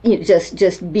sense,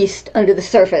 just beasts under the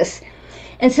surface.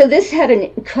 And so this had an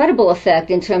incredible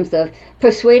effect in terms of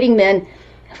persuading men.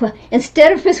 Well,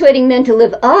 instead of persuading men to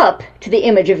live up to the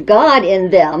image of God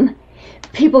in them,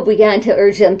 people began to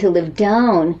urge them to live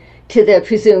down to their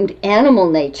presumed animal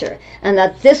nature, and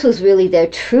that this was really their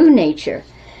true nature.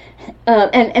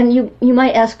 And you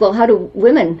might ask, well, how do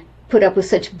women put up with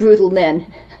such brutal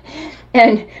men?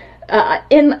 And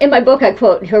in my book, I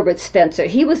quote Herbert Spencer.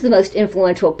 He was the most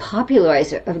influential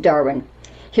popularizer of Darwin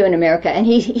here in America, and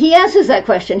he answers that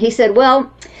question. He said,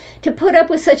 well, to put up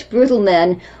with such brutal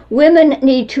men, women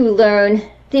need to learn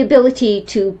the ability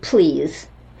to please.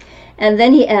 And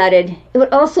then he added, it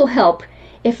would also help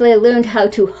if they learned how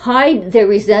to hide their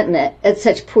resentment at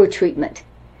such poor treatment.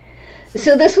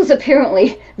 So this was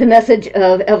apparently the message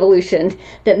of evolution,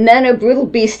 that men are brutal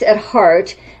beasts at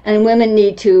heart, and women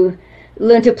need to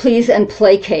learn to please and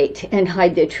placate and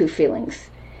hide their true feelings.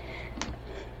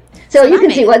 So you can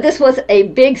see why this was a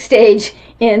big stage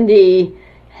in the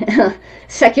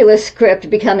secular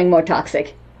script becoming more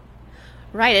toxic.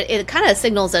 Right. It kind of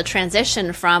signals a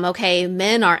transition from, okay,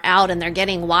 men are out and they're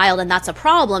getting wild and that's a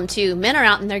problem, to men are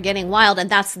out and they're getting wild and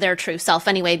that's their true self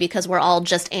anyway, because we're all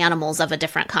just animals of a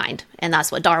different kind. And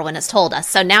that's what Darwin has told us.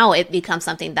 So now it becomes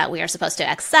something that we are supposed to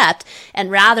accept. And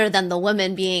rather than the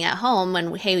women being at home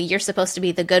and, hey, you're supposed to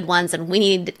be the good ones and we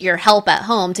need your help at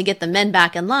home to get the men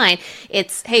back in line,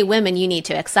 it's, hey, women, you need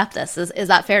to accept this. Is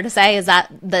that fair to say? Is that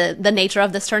the nature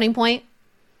of this turning point?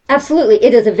 Absolutely.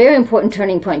 It is a very important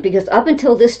turning point, because up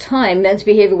until this time, men's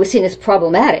behavior was seen as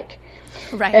problematic.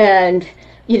 Right. And,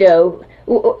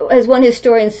 as one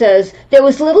historian says, there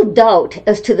was little doubt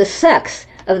as to the sex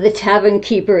of the tavern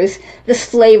keepers, the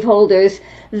slaveholders,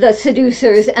 the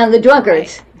seducers, and the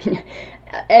drunkards.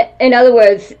 Right. In other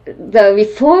words, the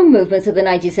reform movements of the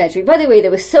 19th century, by the way,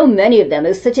 there were so many of them. It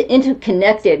was such an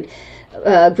interconnected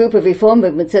group of reform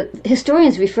movements that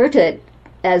historians refer to it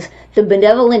as the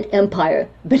benevolent empire.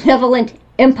 Benevolent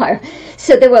empire.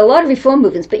 So there were a lot of reform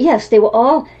movements, but yes, they were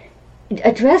all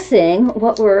addressing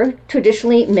what were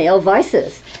traditionally male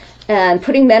vices and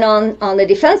putting men on the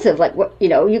defensive, like,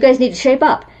 you guys need to shape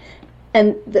up.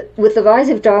 And with the rise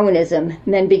of Darwinism,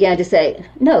 men began to say,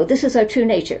 no, this is our true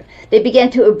nature. They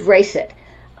began to embrace it.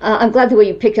 I'm glad the way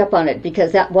you picked up on it,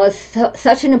 because that was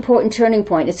such an important turning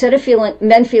point. Instead of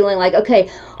men feeling like, okay,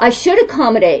 I should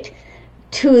accommodate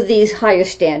to these higher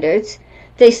standards,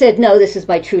 they said, no, this is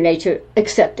my true nature,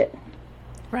 accept it.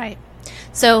 Right.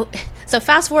 So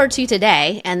fast forward to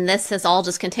today, and this has all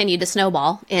just continued to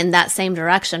snowball in that same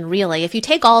direction, really. If you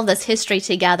take all of this history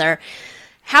together,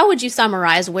 how would you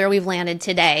summarize where we've landed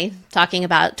today, talking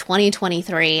about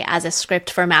 2023 as a script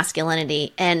for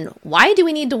masculinity, and why do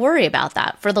we need to worry about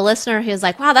that? For the listener who's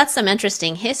like, wow, that's some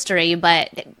interesting history, but,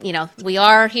 we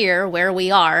are here where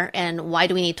we are, and why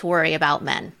do we need to worry about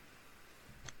men?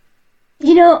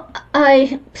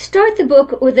 I start the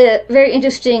book with a very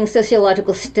interesting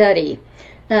sociological study.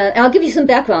 I'll give you some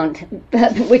background,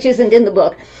 which isn't in the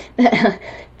book.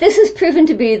 This has proven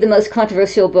to be the most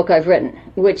controversial book I've written,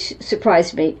 which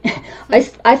surprised me.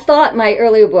 I thought my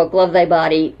earlier book, Love Thy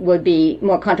Body, would be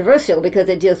more controversial because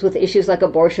it deals with issues like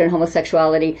abortion,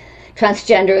 homosexuality,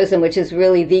 transgenderism, which is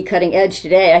really the cutting edge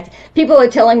today. People are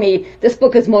telling me this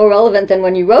book is more relevant than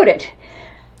when you wrote it.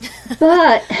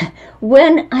 But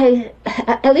when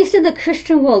at least in the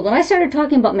Christian world, when I started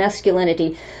talking about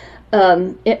masculinity,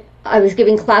 I was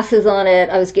giving classes on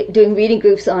it, I was doing reading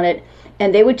groups on it,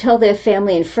 and they would tell their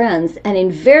family and friends, and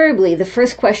invariably the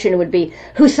first question would be,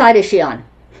 whose side is she on?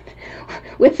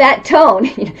 With that tone,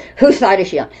 whose side is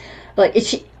she on? Like,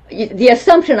 the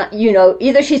assumption,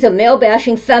 either she's a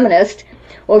male-bashing feminist,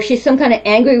 or she's some kind of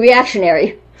angry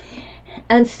reactionary.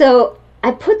 And so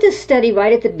I put this study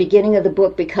right at the beginning of the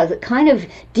book because it kind of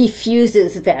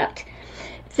diffuses that.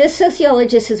 this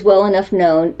sociologist is well enough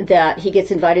known that he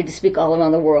gets invited to speak all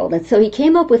around the world. And so he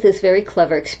came up with this very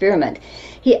clever experiment.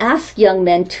 He asked young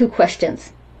men 2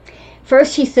 questions.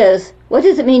 First, he says, what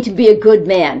does it mean to be a good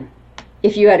man?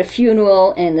 If you're at a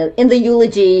funeral and in the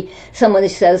eulogy, someone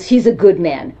says he's a good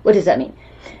man, what does that mean?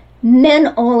 Men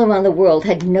all around the world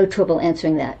had no trouble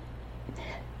answering that.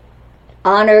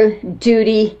 Honor,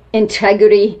 duty,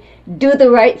 integrity, do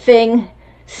the right thing,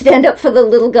 stand up for the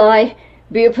little guy,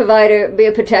 be a provider, be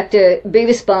a protector, be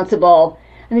responsible.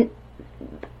 I mean,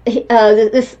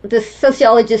 this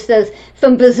sociologist says,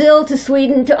 from Brazil to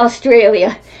Sweden to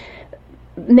Australia,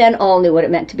 men all knew what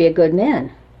it meant to be a good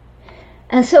man.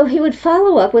 And so he would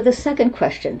follow up with a second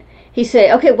question. He'd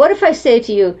say, okay, what if I say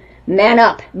to you, man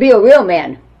up, be a real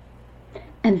man?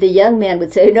 And the young man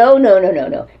would say,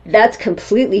 no, that's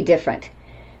completely different.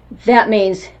 That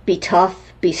means be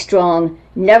tough, be strong,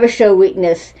 never show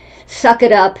weakness, suck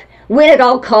it up, win at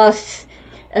all costs,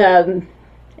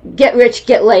 get rich,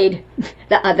 get laid.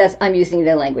 I'm using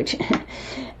their language.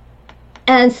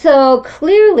 And so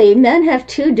clearly men have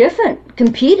 2 different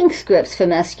competing scripts for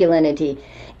masculinity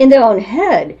in their own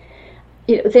head.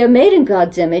 You know, they're made in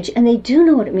God's image, and they do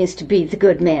know what it means to be the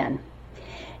good man.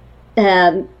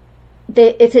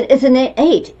 It's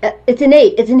innate,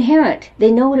 it's inherent.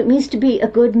 They know what it means to be a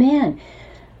good man.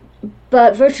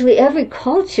 But virtually every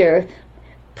culture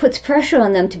puts pressure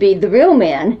on them to be the real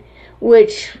man,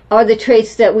 which are the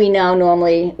traits that we now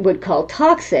normally would call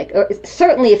toxic. Or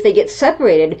certainly if they get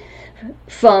separated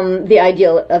from the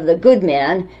ideal of the good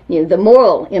man, you know, the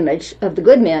moral image of the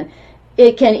good man,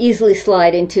 it can easily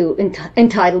slide into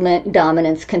entitlement,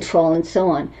 dominance, control, and so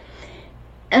on.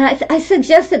 And I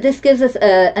suggest that this gives us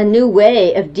a new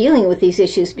way of dealing with these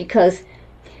issues because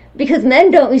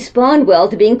men don't respond well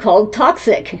to being called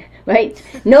toxic, right?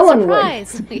 No one would.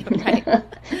 Right.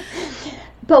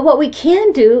 But what we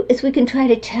can do is we can try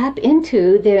to tap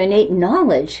into their innate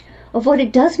knowledge of what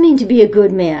it does mean to be a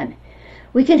good man.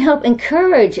 We can help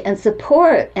encourage and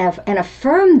support and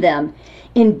affirm them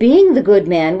in being the good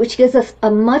man, which gives us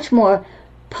a much more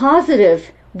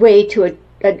positive way to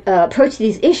approach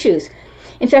these issues.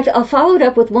 In fact, I'll follow it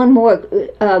up with one more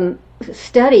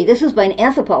study. This was by an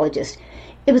anthropologist.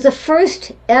 It was the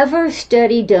first ever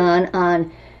study done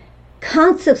on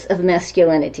concepts of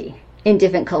masculinity in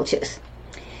different cultures.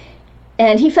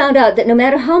 And he found out that no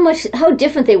matter how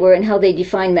different they were in how they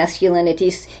define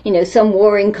masculinity, you know, some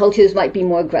warring cultures might be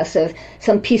more aggressive,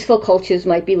 some peaceful cultures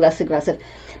might be less aggressive,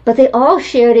 but they all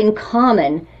shared in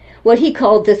common what he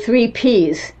called the 3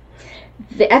 Ps.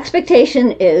 The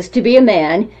expectation is to be a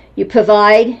man, you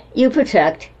provide, you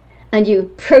protect, and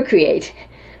you procreate,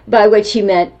 by which he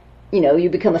meant, you know, you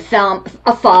become a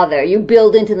father, you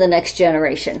build into the next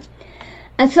generation.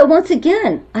 And so once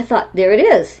again, I thought, there it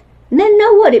is. Men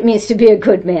know what it means to be a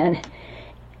good man.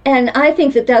 And I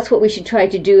think that that's what we should try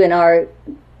to do in our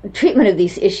treatment of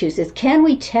these issues, is can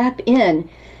we tap in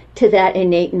to that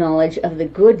innate knowledge of the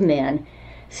good man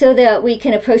so that we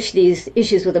can approach these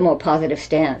issues with a more positive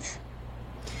stance.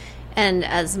 And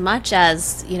as much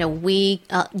as, you know, we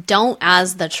don't,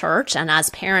 as the church and as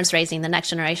parents raising the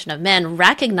next generation of men,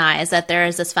 recognize that there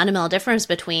is this fundamental difference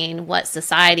between what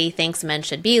society thinks men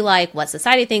should be like, what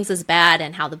society thinks is bad,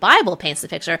 and how the Bible paints the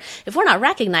picture. If we're not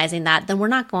recognizing that, then we're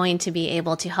not going to be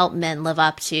able to help men live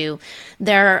up to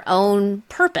their own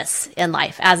purpose in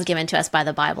life as given to us by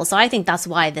the Bible. So I think that's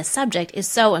why this subject is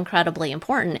so incredibly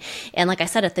important. And like I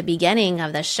said at the beginning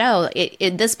of the show,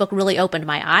 this book really opened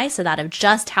my eyes to that, of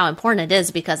just how important it is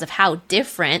because of how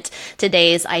different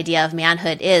today's idea of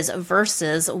manhood is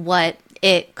versus what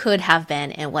it could have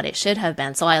been and what it should have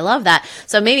been. So I love that.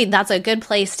 So maybe that's a good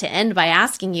place to end by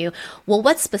asking you, well,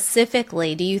 what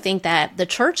specifically do you think that the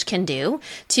church can do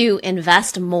to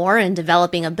invest more in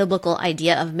developing a biblical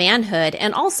idea of manhood?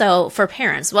 And also for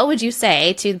parents, what would you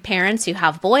say to parents who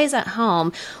have boys at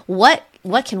home? What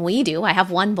can we do? I have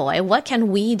one boy. What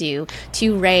can we do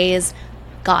to raise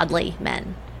godly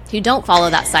men who don't follow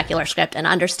that secular script and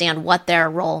understand what their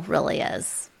role really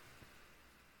is?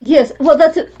 Yes, well,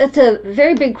 that's a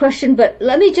very big question, but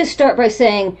let me just start by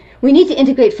saying we need to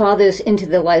integrate fathers into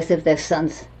the lives of their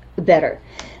sons better.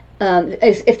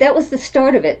 If that was the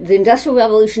start of it, the Industrial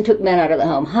Revolution took men out of the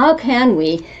home. How can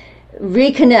we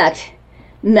reconnect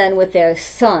men with their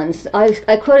sons?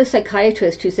 I quote a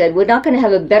psychiatrist who said, we're not going to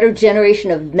have a better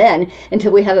generation of men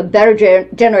until we have a better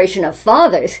generation of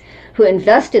fathers who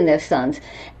invest in their sons.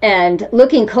 And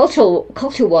looking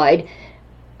culture-wide,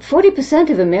 40%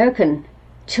 of American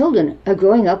children are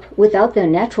growing up without their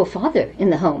natural father in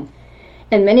the home.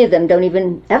 And many of them don't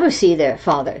even ever see their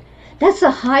father. That's the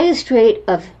highest rate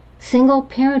of single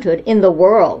parenthood in the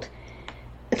world.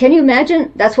 can you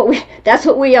imagine? That's what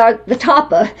we are, the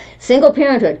top of single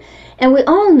parenthood. And we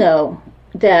all know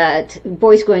that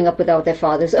boys growing up without their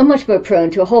fathers are much more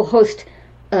prone to a whole host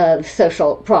of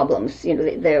social problems.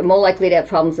 They're more likely to have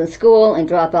problems in school and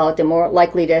drop out. They're more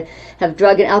likely to have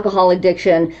drug and alcohol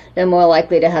addiction. They're more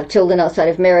likely to have children outside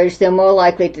of marriage. They're more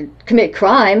likely to commit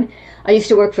crime. I used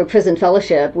to work for Prison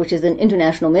Fellowship, which is an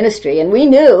international ministry, and we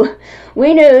knew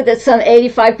that some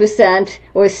 85%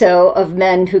 or so of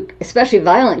men who, especially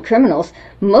violent criminals,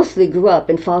 mostly grew up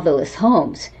in fatherless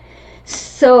homes.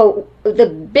 So the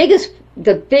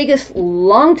biggest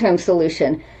long-term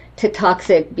solution to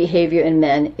toxic behavior in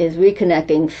men is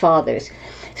reconnecting fathers.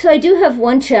 So I do have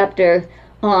one chapter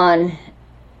on,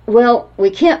 well,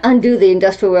 we can't undo the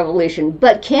Industrial Revolution,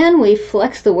 but can we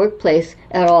flex the workplace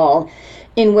at all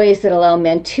in ways that allow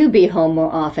men to be home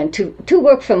more often, to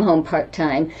work from home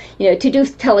part-time, to do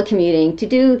telecommuting, to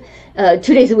do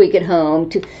 2 days a week at home,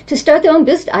 to start their own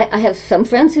business. I have some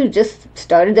friends who just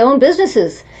started their own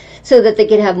businesses so that they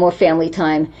could have more family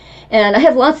time. And I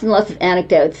have lots and lots of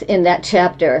anecdotes in that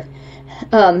chapter.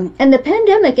 And the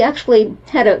pandemic actually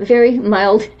had a very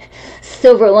mild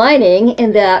silver lining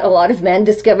in that a lot of men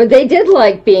discovered they did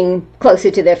like being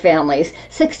closer to their families.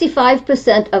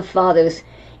 65% of fathers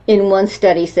in one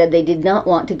study said they did not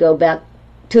want to go back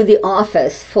to the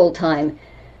office full-time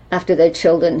after their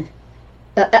children,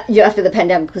 after the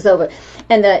pandemic was over.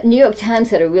 And the New York Times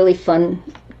had a really fun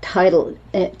title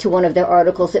to one of their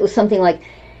articles. It was something like,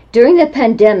 during the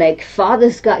pandemic,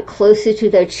 fathers got closer to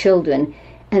their children,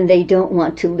 and they don't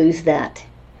want to lose that.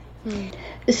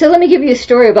 So let me give you a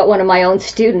story about one of my own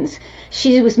students.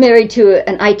 She was married to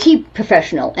an IT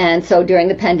professional, and so during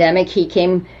the pandemic, he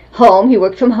came home, he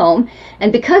worked from home,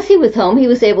 and because he was home, he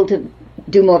was able to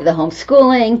do more of the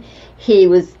homeschooling. He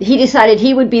decided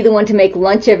he would be the one to make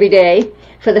lunch every day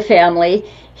for the family.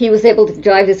 He was able to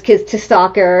drive his kids to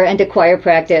soccer and to choir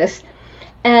practice.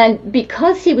 And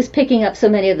because he was picking up so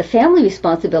many of the family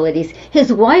responsibilities,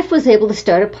 his wife was able to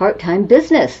start a part-time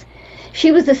business.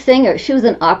 She was a singer. She was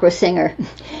an opera singer.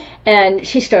 And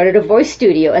she started a voice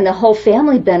studio, and the whole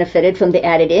family benefited from the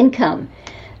added income.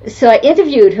 So I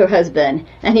interviewed her husband,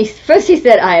 and he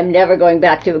said, I am never going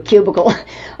back to a cubicle.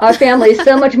 Our family is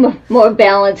so much more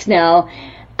balanced now.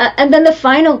 And then the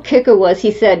final kicker was,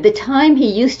 he said, the time he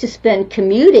used to spend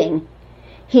commuting,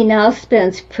 he now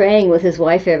spends praying with his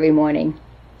wife every morning.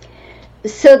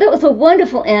 So that was a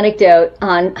wonderful anecdote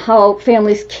on how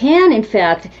families can, in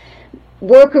fact,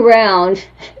 work around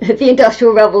the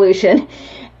Industrial Revolution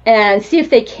and see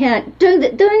if they can't, during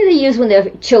the years when their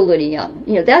children are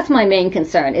young. That's my main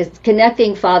concern, is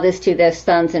connecting fathers to their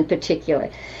sons in particular.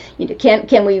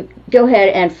 Can we go ahead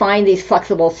and find these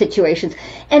flexible situations?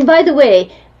 And by the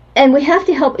way, and we have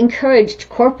to help encourage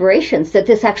corporations that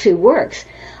this actually works.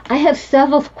 I have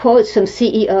several quotes from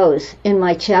CEOs in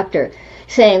my chapter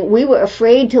saying we were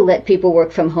afraid to let people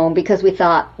work from home because we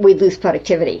thought we'd lose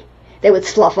productivity. They would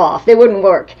slough off. They wouldn't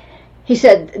work. He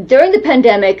said, during the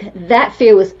pandemic, that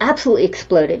fear was absolutely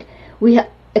exploded. We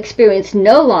experienced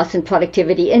no loss in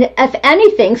productivity. And if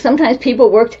anything, sometimes people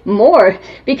worked more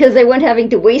because they weren't having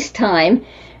to waste time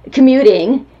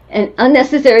commuting and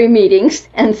unnecessary meetings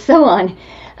and so on.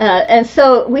 And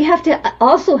so we have to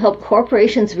also help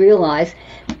corporations realize.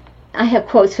 I have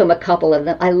quotes from a couple of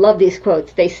them. I love these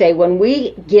quotes. They say, when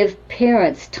we give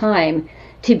parents time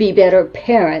to be better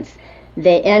parents,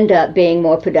 they end up being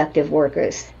more productive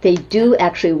workers. They do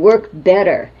actually work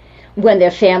better when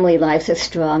their family lives are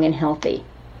strong and healthy.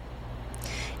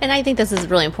 And I think this is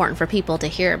really important for people to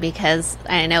hear, because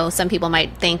I know some people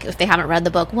might think, if they haven't read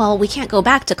the book, well, we can't go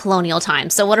back to colonial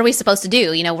times. So what are we supposed to do?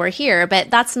 We're here,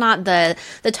 but that's not the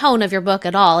tone of your book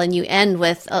at all. And you end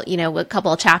with, a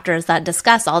couple of chapters that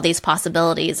discuss all these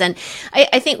possibilities. And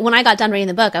I think when I got done reading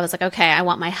the book, I was like, okay, I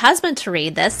want my husband to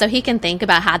read this so he can think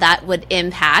about how that would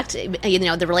impact,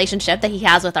 the relationship that he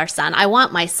has with our son. I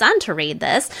want my son to read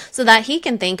this so that he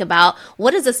can think about,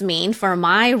 what does this mean for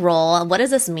my role? What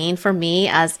does this mean for me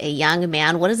as a young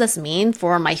man? What does this mean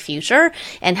for my future?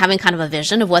 And having kind of a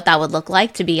vision of what that would look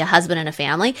like to be a husband and a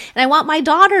family. And I want my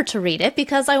daughter to read it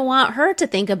because I want her to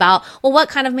think about, well, what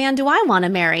kind of man do I want to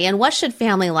marry? And what should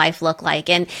family life look like?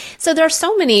 And so there are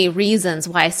so many reasons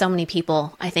why so many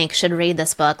people, I think, should read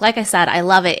this book. Like I said, I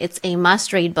love it. It's a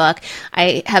must-read book.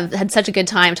 I have had such a good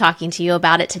time talking to you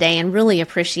about it today and really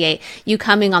appreciate you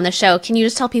coming on the show. Can you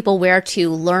just tell people where to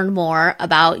learn more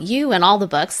about you and all the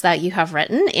books that you have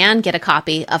written, and get a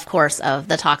copy, of course, of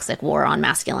The Toxic War on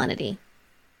Masculinity?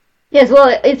 Yes,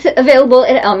 well, it's available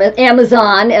at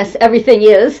Amazon, as everything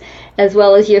is. as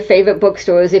well as your favorite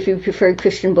bookstores if you prefer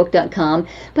christianbook.com.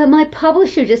 But my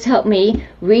publisher just helped me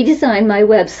redesign my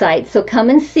website, so come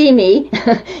and see me,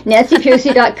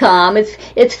 nancypearcey.com.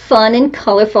 It's fun and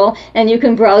colorful, and you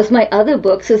can browse my other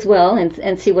books as well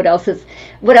and see what else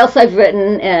I've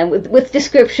written, and with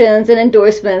descriptions and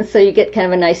endorsements, so you get kind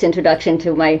of a nice introduction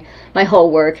to my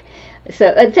whole work.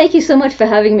 So thank you so much for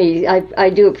having me. I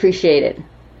do appreciate it.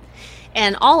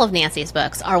 And all of Nancy's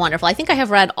books are wonderful. I think I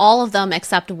have read all of them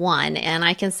except one, and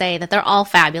I can say that they're all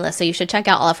fabulous. So you should check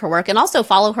out all of her work and also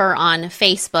follow her on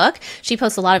Facebook. She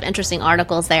posts a lot of interesting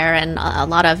articles there and a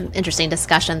lot of interesting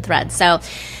discussion threads. So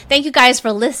thank you guys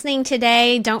for listening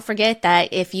today. Don't forget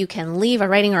that if you can leave a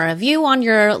rating or a review on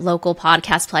your local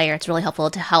podcast player, it's really helpful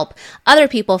to help other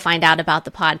people find out about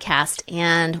the podcast.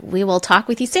 And we will talk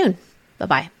with you soon.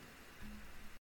 Bye-bye.